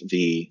part of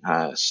the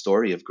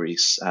story of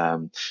Greece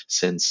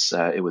since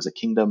it was a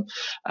kingdom,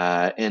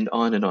 and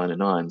on and on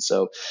and on.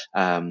 So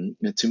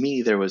to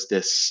me, there was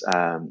this.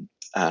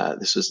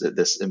 This was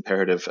this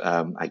imperative.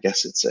 I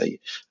guess it's a.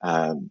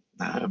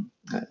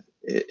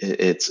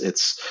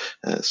 It's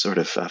sort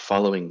of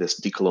following this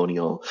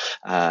decolonial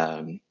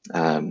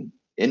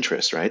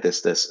interest, right?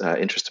 This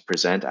interest to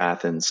present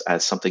Athens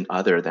as something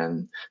other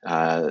than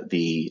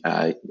the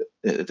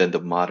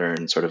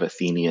modern sort of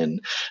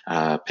Athenian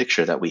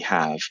picture that we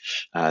have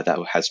that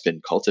has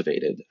been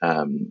cultivated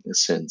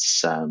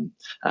since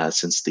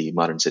the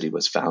modern city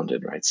was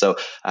founded, right? So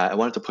I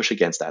wanted to push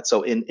against that.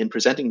 So in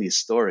presenting these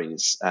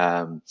stories,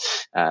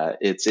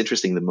 it's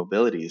interesting, the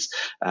mobilities,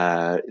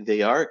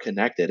 they are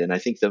connected, and I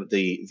think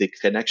the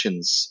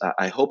connections,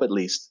 I hope at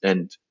least,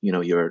 and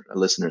your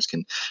listeners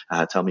can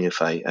tell me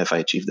if I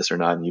achieve this or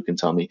not, and you can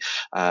tell me.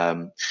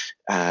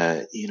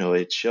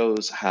 It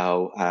shows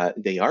how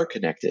they are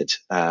connected,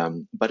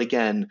 but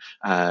again,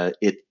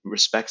 it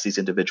respects these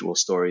individual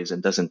stories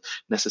and doesn't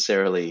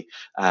necessarily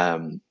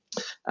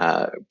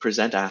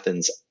present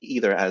Athens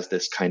either as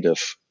this kind of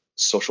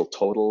social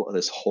total,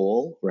 this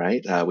whole,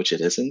 right? Which it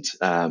isn't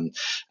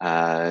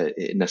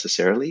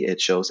necessarily.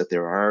 It shows that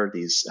there are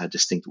these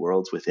distinct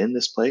worlds within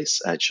this place.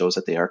 It shows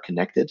that they are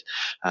connected,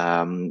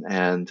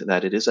 and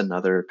that it is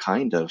another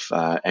kind of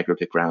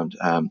aggregate ground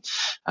in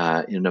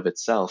and of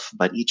itself.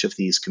 But each of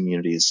these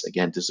communities,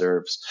 again,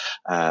 deserves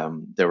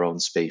their own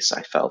space,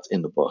 I felt,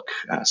 in the book.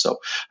 So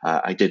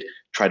I did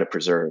try to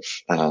preserve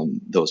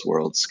those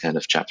worlds kind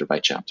of chapter by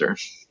chapter.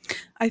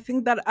 I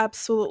think that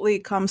absolutely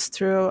comes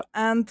through.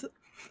 And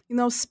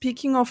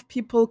speaking of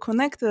people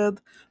connected,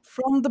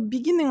 from the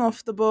beginning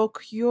of the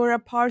book, you're a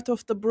part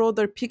of the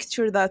broader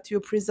picture that you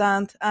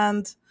present.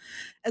 And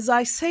as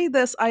I say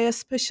this, I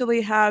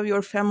especially have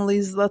your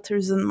family's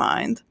letters in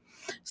mind.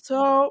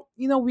 So,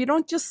 we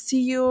don't just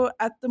see you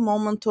at the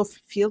moment of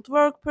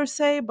fieldwork per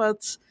se,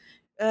 but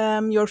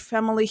your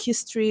family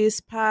histories,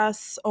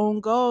 past, own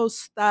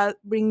goals that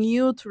bring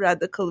you to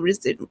radical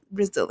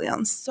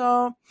resilience.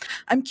 So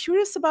I'm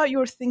curious about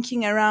your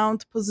thinking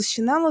around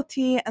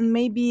positionality and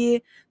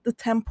maybe the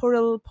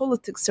temporal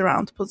politics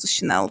around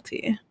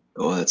positionality.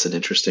 Oh, that's an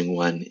interesting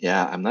one.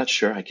 Yeah, I'm not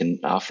sure I can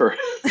offer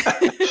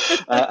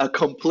a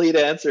complete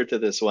answer to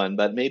this one,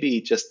 but maybe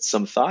just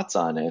some thoughts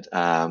on it.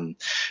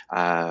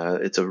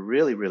 It's a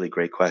really, really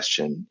great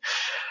question.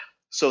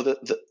 So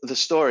the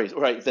stories,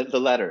 right? The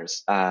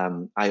letters.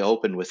 I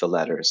opened with the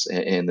letters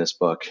in this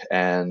book,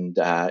 and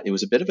it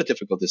was a bit of a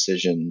difficult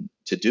decision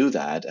to do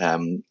that.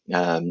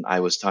 I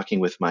was talking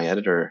with my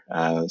editor,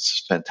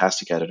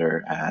 fantastic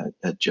editor,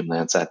 Jim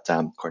Lance at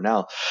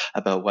Cornell,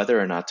 about whether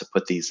or not to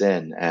put these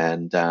in,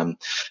 and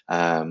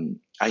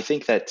I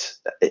think that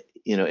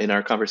in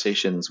our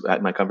conversations,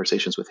 at my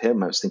conversations with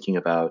him, I was thinking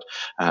about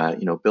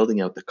building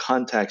out the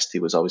context. He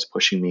was always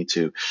pushing me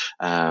to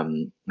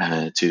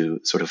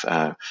sort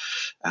of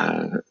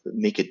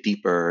make it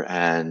deeper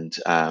and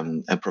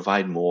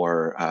provide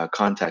more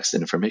context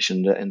and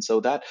information, and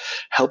so that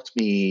helped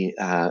me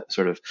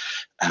sort of.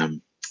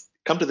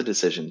 Come to the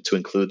decision to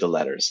include the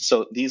letters.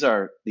 So these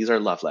are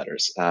love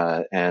letters,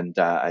 and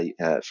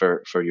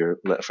for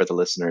the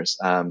listeners,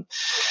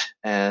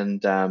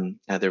 and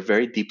they're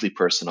very deeply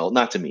personal,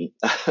 not to me,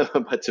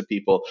 but to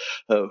people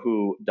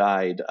who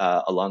died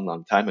a long,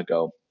 long time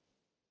ago.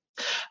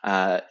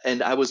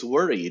 And I was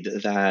worried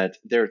that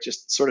they're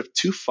just sort of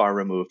too far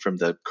removed from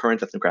the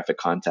current ethnographic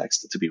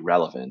context to be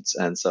relevant.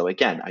 And so,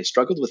 again, I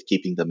struggled with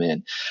keeping them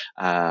in.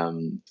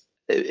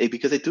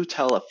 Because they do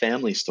tell a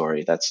family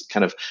story that's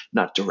kind of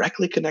not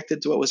directly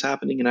connected to what was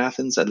happening in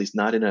Athens, at least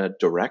not in a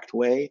direct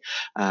way.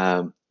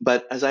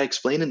 But as I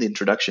explained in the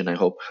introduction, I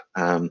hope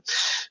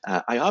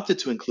I opted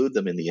to include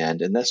them in the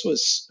end, and this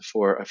was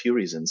for a few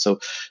reasons. So,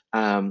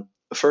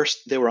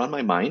 first, they were on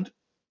my mind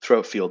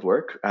throughout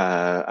fieldwork.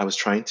 I was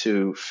trying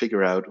to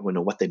figure out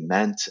what they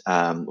meant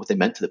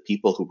to the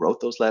people who wrote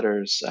those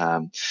letters,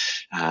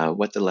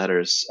 what the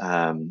letters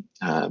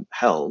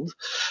held,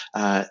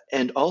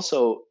 and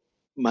also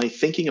my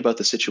thinking about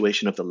the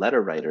situation of the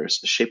letter writers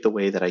shaped the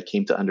way that I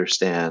came to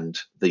understand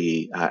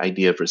the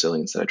idea of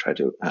resilience that I tried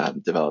to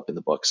develop in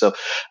the book. So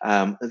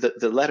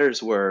the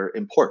letters were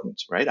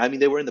important, right? I mean,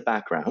 they were in the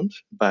background,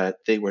 but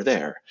they were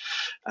there.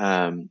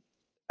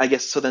 I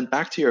guess so. Then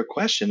back to your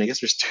question, I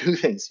guess there's two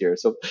things here.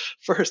 So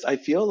first, I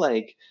feel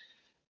like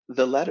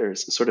the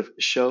letters sort of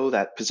show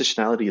that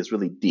positionality is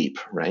really deep,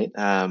 right?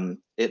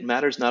 It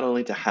matters not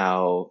only to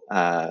how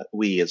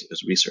we as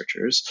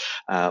researchers,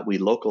 we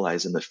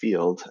localize in the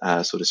field,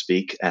 so to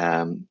speak,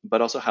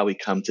 but also how we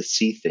come to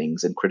see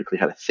things and critically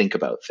how to think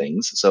about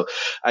things. So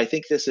I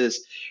think this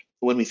is,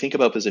 when we think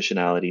about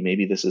positionality,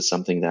 maybe this is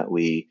something that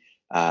we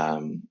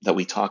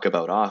talk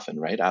about often,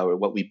 right?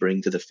 What we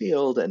bring to the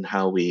field and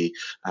how we,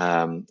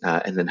 and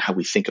then how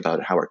we think about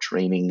it, how our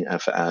training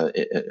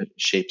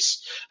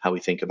shapes how we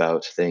think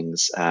about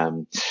things,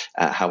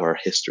 how our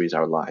histories,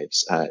 our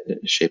lives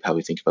shape how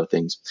we think about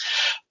things.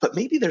 But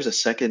maybe there's a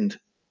second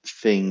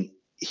thing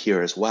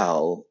here as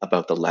well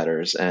about the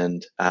letters,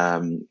 and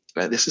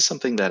this is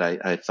something that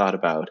I thought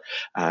about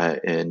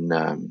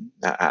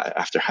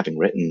after having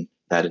written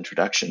that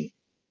introduction.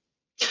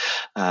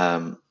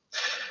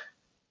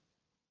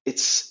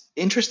 It's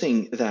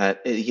interesting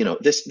that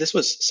this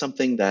was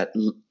something that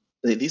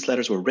these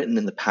letters were written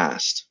in the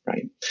past,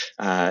 right?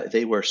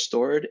 They were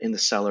stored in the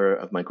cellar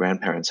of my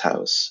grandparents'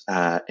 house,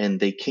 and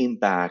they came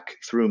back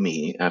through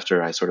me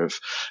after I sort of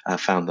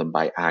found them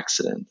by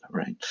accident,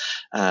 right?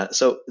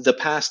 So the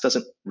past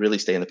doesn't really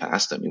stay in the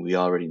past. I mean, we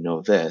already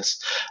know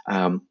this.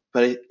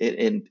 But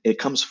it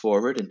comes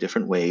forward in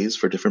different ways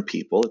for different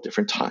people at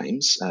different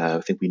times.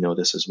 I think we know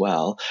this as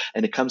well.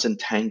 And it comes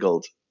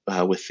entangled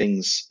with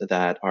things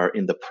that are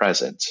in the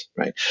present,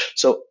 right?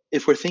 So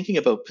if we're thinking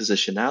about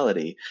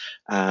positionality,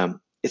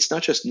 it's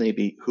not just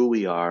maybe who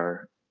we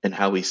are and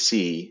how we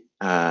see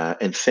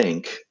and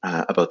think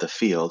about the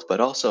field, but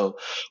also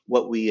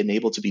what we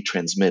enable to be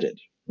transmitted,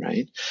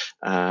 right?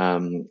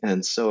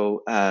 And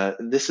so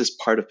this is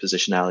part of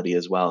positionality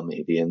as well,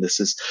 maybe. And this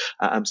is,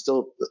 I'm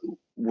still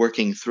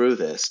working through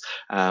this,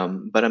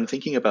 but I'm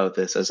thinking about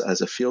this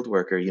as a field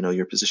worker.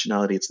 Your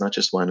positionality, it's not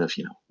just one of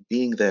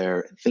being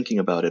there and thinking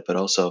about it, but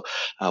also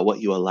what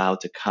you allow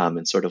to come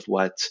and sort of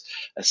what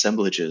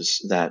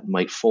assemblages that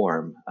might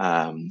form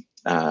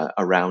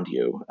around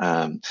you,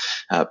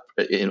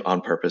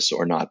 on purpose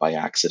or not, by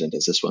accident,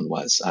 as this one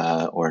was,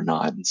 or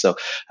not. And so,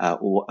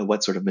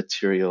 what sort of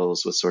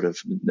materials, what sort of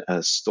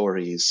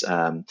stories,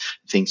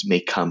 things may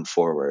come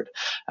forward,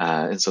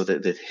 and so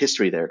the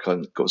history there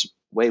goes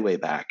way, way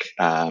back,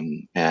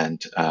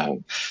 and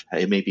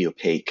it may be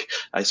opaque.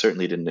 I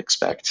certainly didn't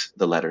expect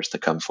the letters to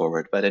come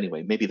forward, but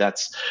anyway, maybe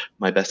that's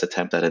my best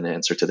attempt at an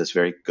answer to this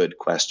very good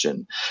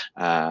question,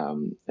 a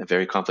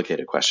very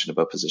complicated question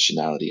about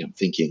positionality. I'm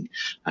thinking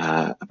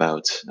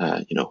about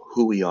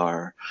who we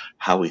are,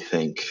 how we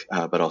think,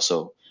 but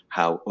also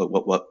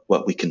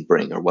what we can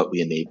bring or what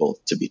we enable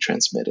to be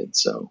transmitted.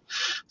 So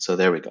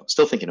there we go.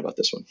 Still thinking about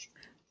this one.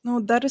 No,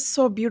 that is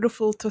so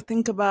beautiful to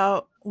think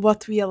about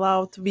what we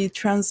allow to be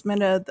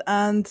transmitted.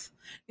 And,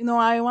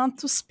 I want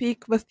to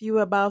speak with you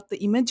about the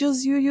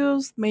images you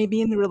used,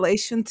 maybe in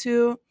relation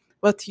to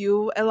what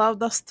you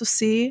allowed us to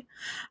see.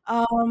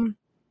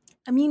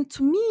 I mean,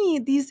 to me,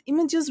 these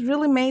images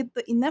really made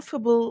the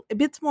ineffable a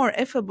bit more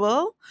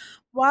effable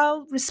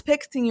while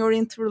respecting your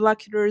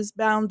interlocutor's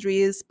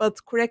boundaries.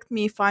 But correct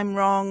me if I'm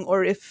wrong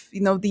or if,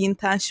 the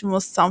intention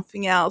was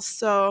something else.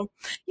 So,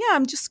 yeah,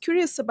 I'm just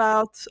curious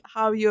about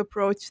how you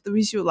approach the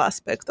visual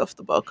aspect of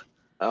the book.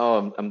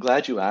 Oh, I'm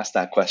glad you asked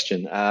that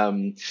question.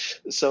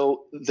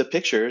 So the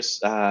pictures,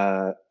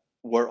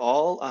 were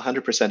all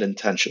 100%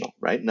 intentional,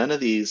 right? None of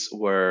these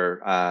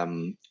were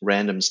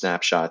random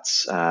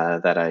snapshots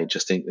that I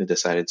just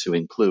decided to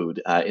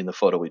include in the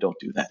photo. We don't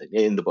do that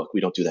in the book.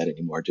 We don't do that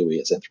anymore, do we,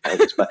 as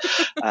anthropologists? But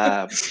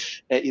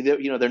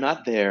they're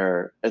not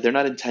there. They're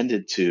not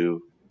intended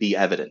to be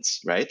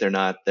evidence, right? They're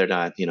not,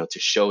 to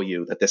show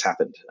you that this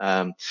happened.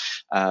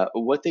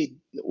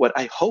 What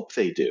I hope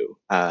they do,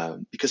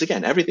 because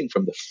again, everything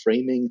from the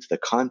framing to the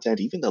content,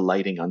 even the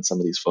lighting on some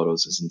of these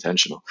photos is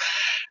intentional.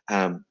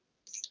 And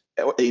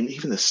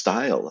even the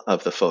style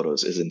of the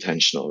photos is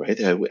intentional, right?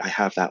 I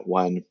have that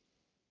one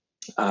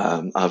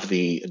of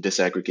the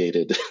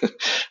disaggregated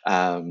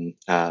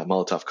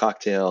Molotov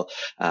cocktail.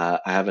 I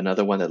have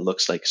another one that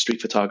looks like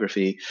street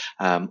photography.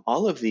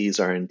 All of these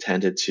are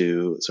intended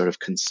to sort of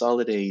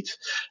consolidate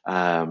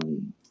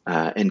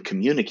and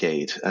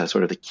communicate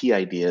sort of the key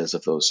ideas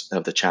of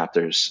the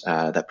chapters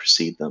that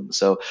precede them.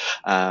 So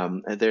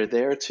they're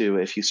there to,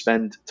 if you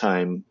spend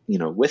time,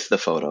 with the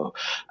photo,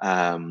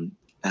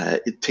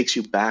 it takes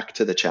you back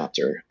to the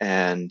chapter,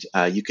 and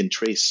you can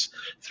trace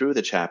through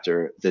the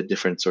chapter the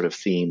different sort of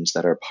themes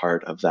that are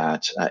part of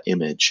that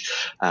image,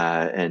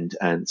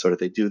 and sort of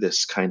they do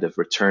this kind of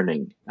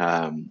returning.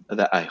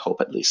 That I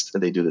hope, at least,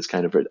 they do this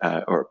kind of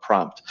or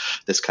prompt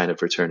this kind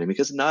of returning,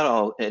 because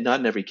not in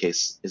every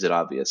case is it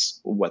obvious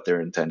what they're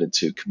intended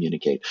to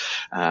communicate.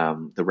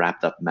 The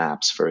wrapped up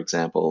maps, for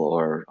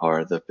example,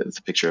 or the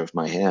picture of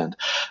my hand,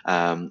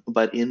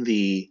 but in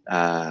the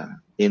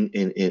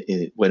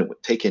when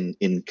taken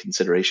in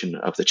consideration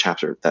of the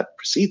chapter that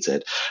precedes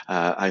it,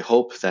 I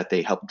hope that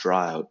they help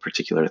draw out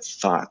particular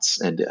thoughts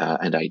and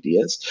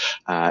ideas,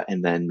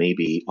 and then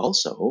maybe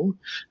also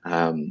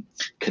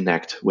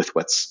connect with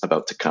what's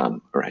about to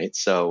come. Right,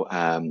 so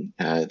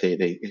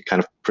they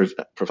kind of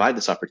provide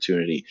this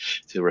opportunity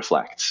to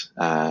reflect,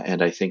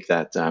 and I think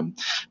that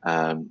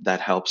that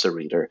helps a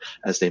reader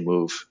as they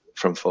move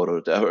from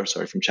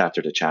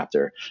chapter to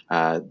chapter.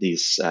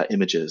 These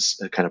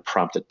images kind of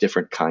prompt a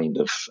different kind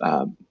of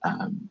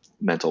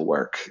mental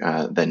work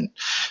than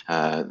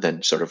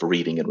sort of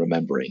reading and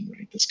remembering.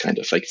 Right? It's kind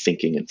of like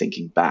thinking and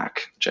thinking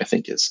back, which I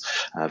think is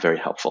very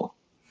helpful.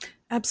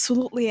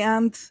 Absolutely.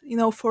 And,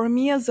 for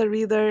me as a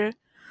reader,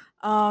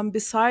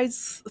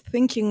 besides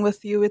thinking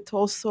with you, it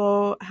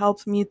also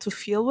helped me to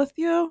feel with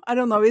you. I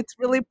don't know. It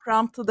really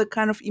prompted the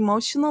kind of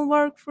emotional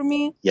work for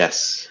me.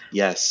 Yes.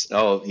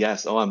 Oh,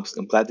 yes. Oh, I'm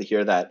glad to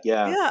hear that.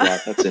 Yeah.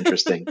 That's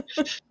interesting.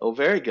 Oh,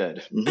 very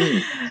good.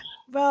 Mm-hmm.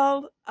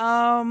 Well,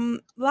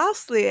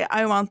 lastly,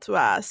 I want to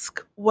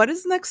ask, what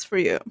is next for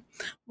you?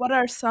 What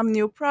are some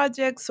new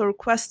projects or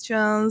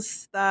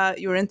questions that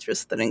you're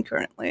interested in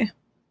currently?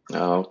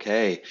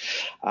 Okay.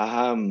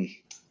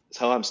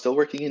 So I'm still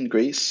working in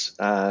Greece,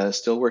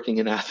 still working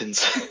in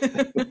Athens.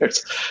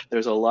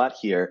 there's a lot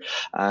here.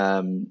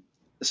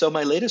 So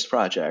my latest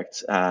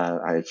project,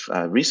 I've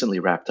recently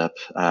wrapped up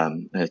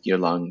a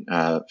year-long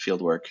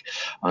fieldwork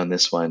on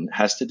this one,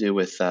 has to do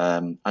with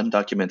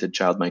undocumented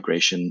child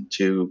migration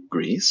to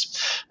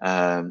Greece.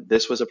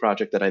 This was a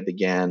project that I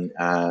began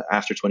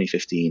after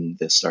 2015,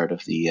 the start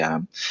of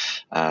the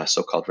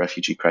so-called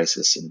refugee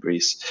crisis in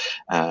Greece.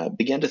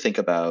 Began to think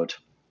about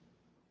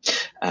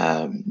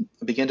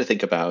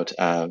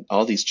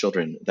all these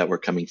children that were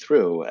coming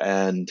through,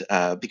 and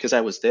because I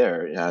was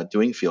there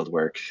doing field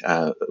work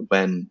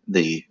when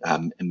the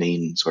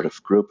main sort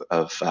of group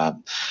of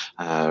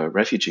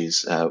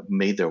refugees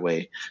made their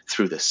way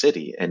through the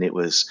city, and it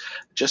was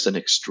just an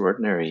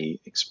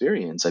extraordinary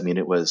experience. I mean,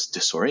 it was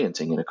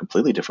disorienting in a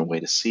completely different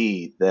way to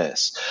see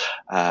this.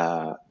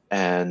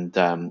 And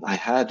I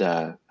had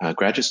a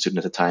graduate student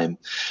at the time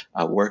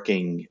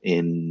working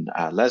in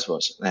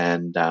Lesbos,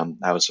 and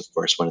that was, of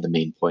course, one of the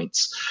main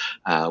points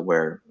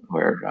where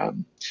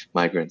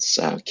migrants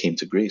came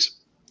to Greece.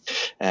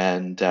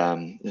 And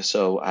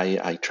so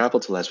I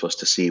traveled to Lesbos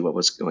to see what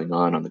was going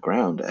on the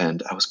ground,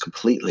 and I was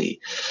completely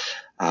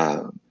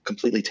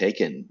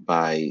taken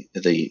by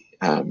the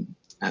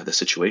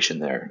situation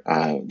there,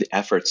 the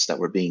efforts that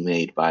were being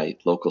made by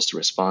locals to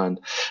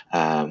respond,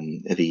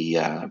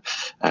 the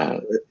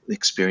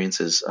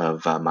experiences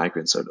of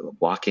migrants sort of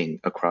walking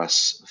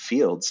across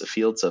fields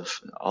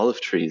of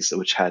olive trees,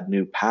 which had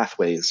new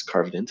pathways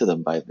carved into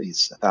them by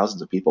these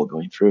thousands of people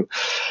going through.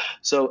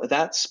 So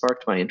that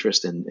sparked my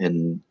interest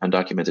in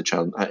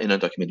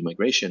undocumented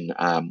migration,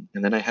 and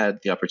then I had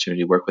the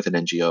opportunity to work with an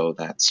NGO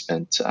that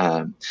spent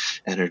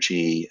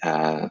energy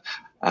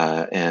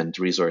and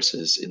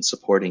resources in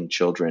supporting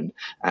children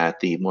at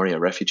the Moria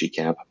refugee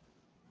camp.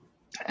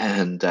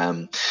 And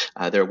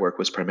their work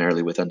was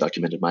primarily with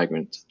undocumented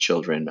migrant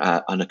children,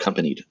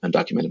 unaccompanied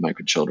undocumented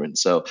migrant children.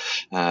 So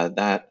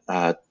that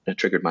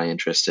triggered my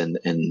interest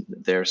in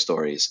their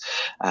stories.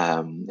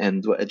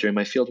 And during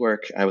my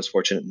fieldwork, I was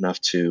fortunate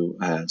enough to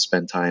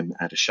spend time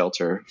at a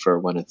shelter for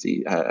one of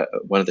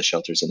the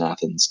shelters in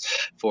Athens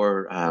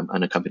for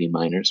unaccompanied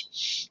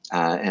minors.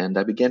 And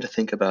I began to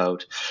think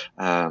about,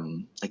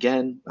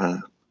 again,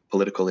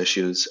 political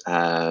issues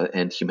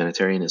and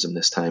humanitarianism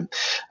this time,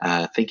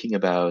 thinking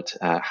about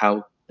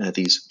how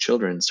these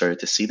children started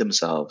to see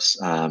themselves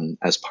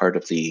as part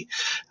of the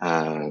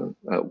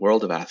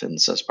world of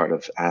Athens, as part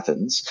of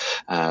Athens.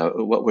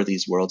 What were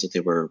these worlds that they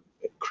were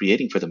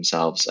creating for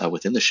themselves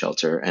within the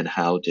shelter, and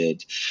how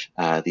did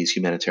these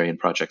humanitarian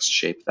projects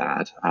shape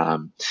that?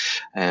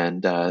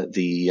 And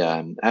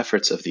the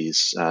efforts of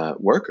these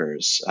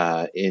workers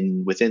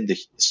within the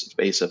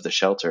space of the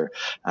shelter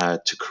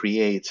to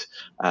create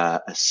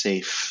a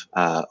safe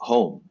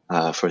home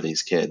for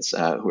these kids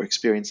who are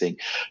experiencing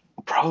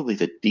probably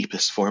the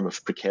deepest form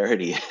of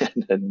precarity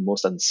and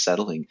most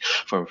unsettling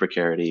form of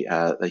precarity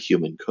a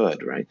human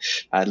could, right?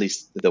 At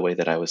least the way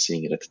that I was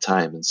seeing it at the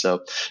time. And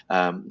so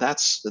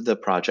that's the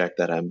project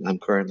that I'm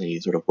currently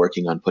sort of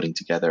working on putting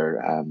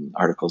together,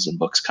 articles and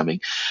books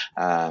coming.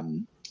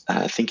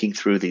 Thinking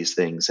through these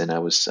things, and I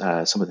was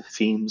some of the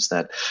themes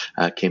that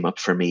came up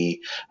for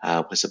me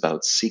was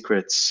about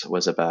secrets,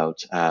 was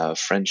about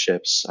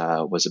friendships,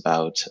 was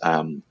about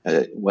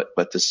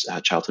what does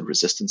childhood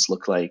resistance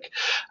look like,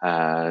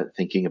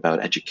 thinking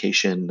about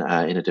education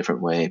in a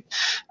different way,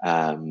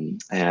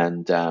 and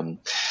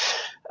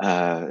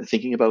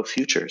thinking about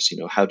futures.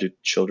 How do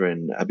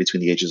children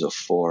between the ages of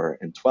 4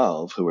 and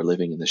 12 who are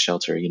living in the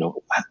shelter,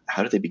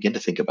 how do they begin to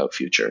think about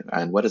future,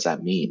 and what does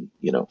that mean,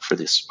 for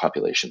this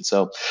population?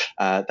 So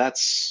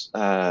that's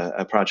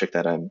a project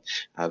that I'm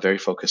very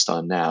focused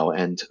on now.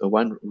 And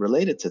one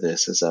related to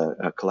this is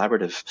a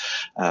collaborative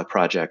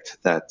project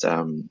that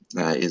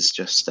is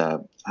just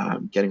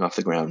getting off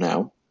the ground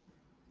now.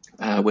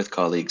 With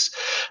colleagues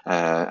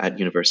at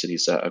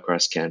universities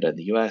across Canada and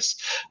the US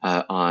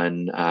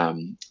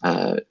on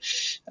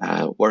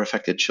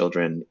war-affected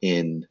children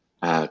in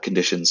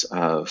conditions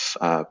of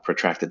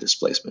protracted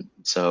displacement.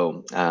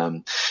 So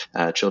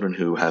children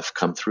who have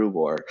come through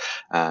war,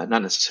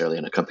 not necessarily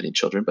unaccompanied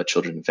children, but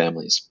children and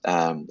families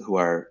who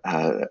are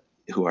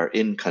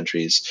in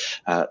countries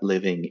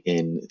living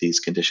in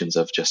these conditions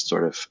of just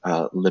sort of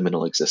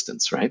liminal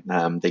existence, right?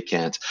 They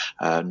can't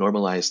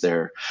normalize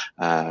their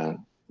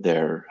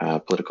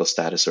political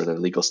status or their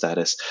legal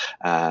status.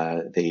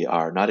 They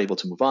are not able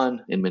to move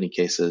on in many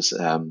cases,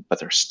 but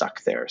they're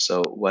stuck there.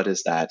 So what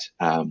does that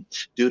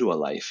do to a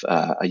life,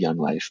 a young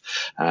life,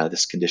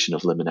 this condition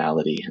of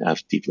liminality,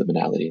 of deep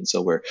liminality? And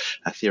so we're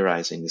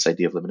theorizing this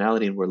idea of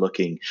liminality, and we're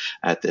looking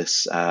at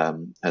this,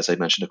 as I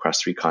mentioned,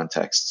 across 3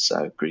 contexts,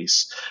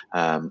 Greece,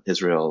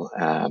 Israel,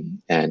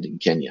 and in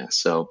Kenya.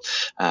 So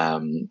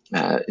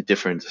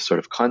different sort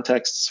of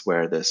contexts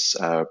where this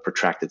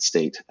protracted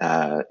state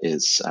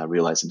is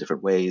realized in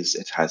different ways.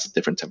 It has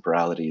different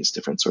temporalities,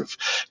 different sort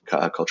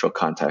of cultural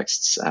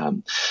contexts.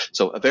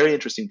 So a very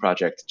interesting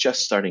project,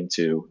 just starting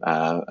to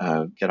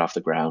get off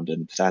the ground,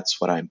 and that's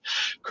what I'm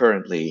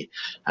currently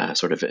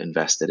sort of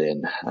invested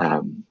in,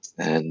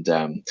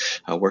 and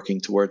working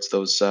towards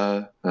those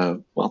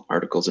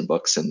articles and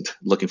books, and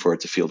looking forward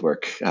to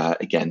fieldwork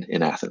again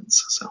in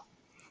Athens. So,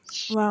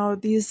 wow,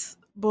 these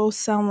both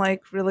sound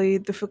like really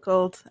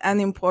difficult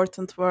and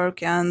important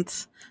work, and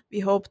we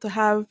hope to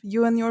have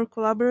you and your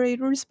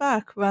collaborators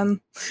back when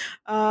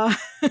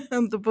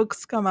the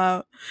books come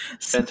out.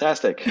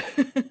 Fantastic.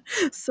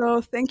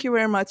 So thank you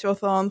very much,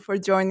 Othon, for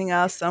joining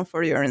us and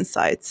for your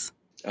insights.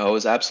 Oh, it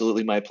was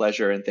absolutely my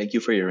pleasure, and thank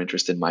you for your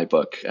interest in my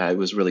book. It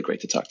was really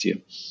great to talk to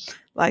you.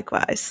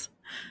 Likewise.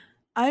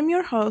 I'm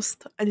your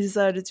host,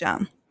 Aliza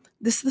Arjan.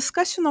 This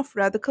discussion of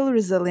radical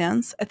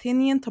resilience,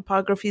 Athenian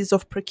topographies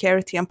of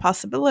precarity and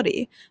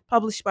possibility,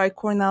 published by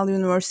Cornell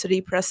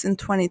University Press in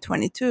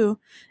 2022,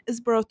 is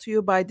brought to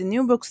you by the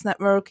New Books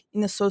Network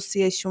in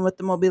association with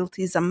the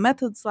Mobilities and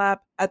Methods Lab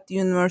at the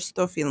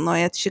University of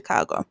Illinois at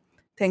Chicago.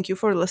 Thank you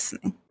for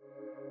listening.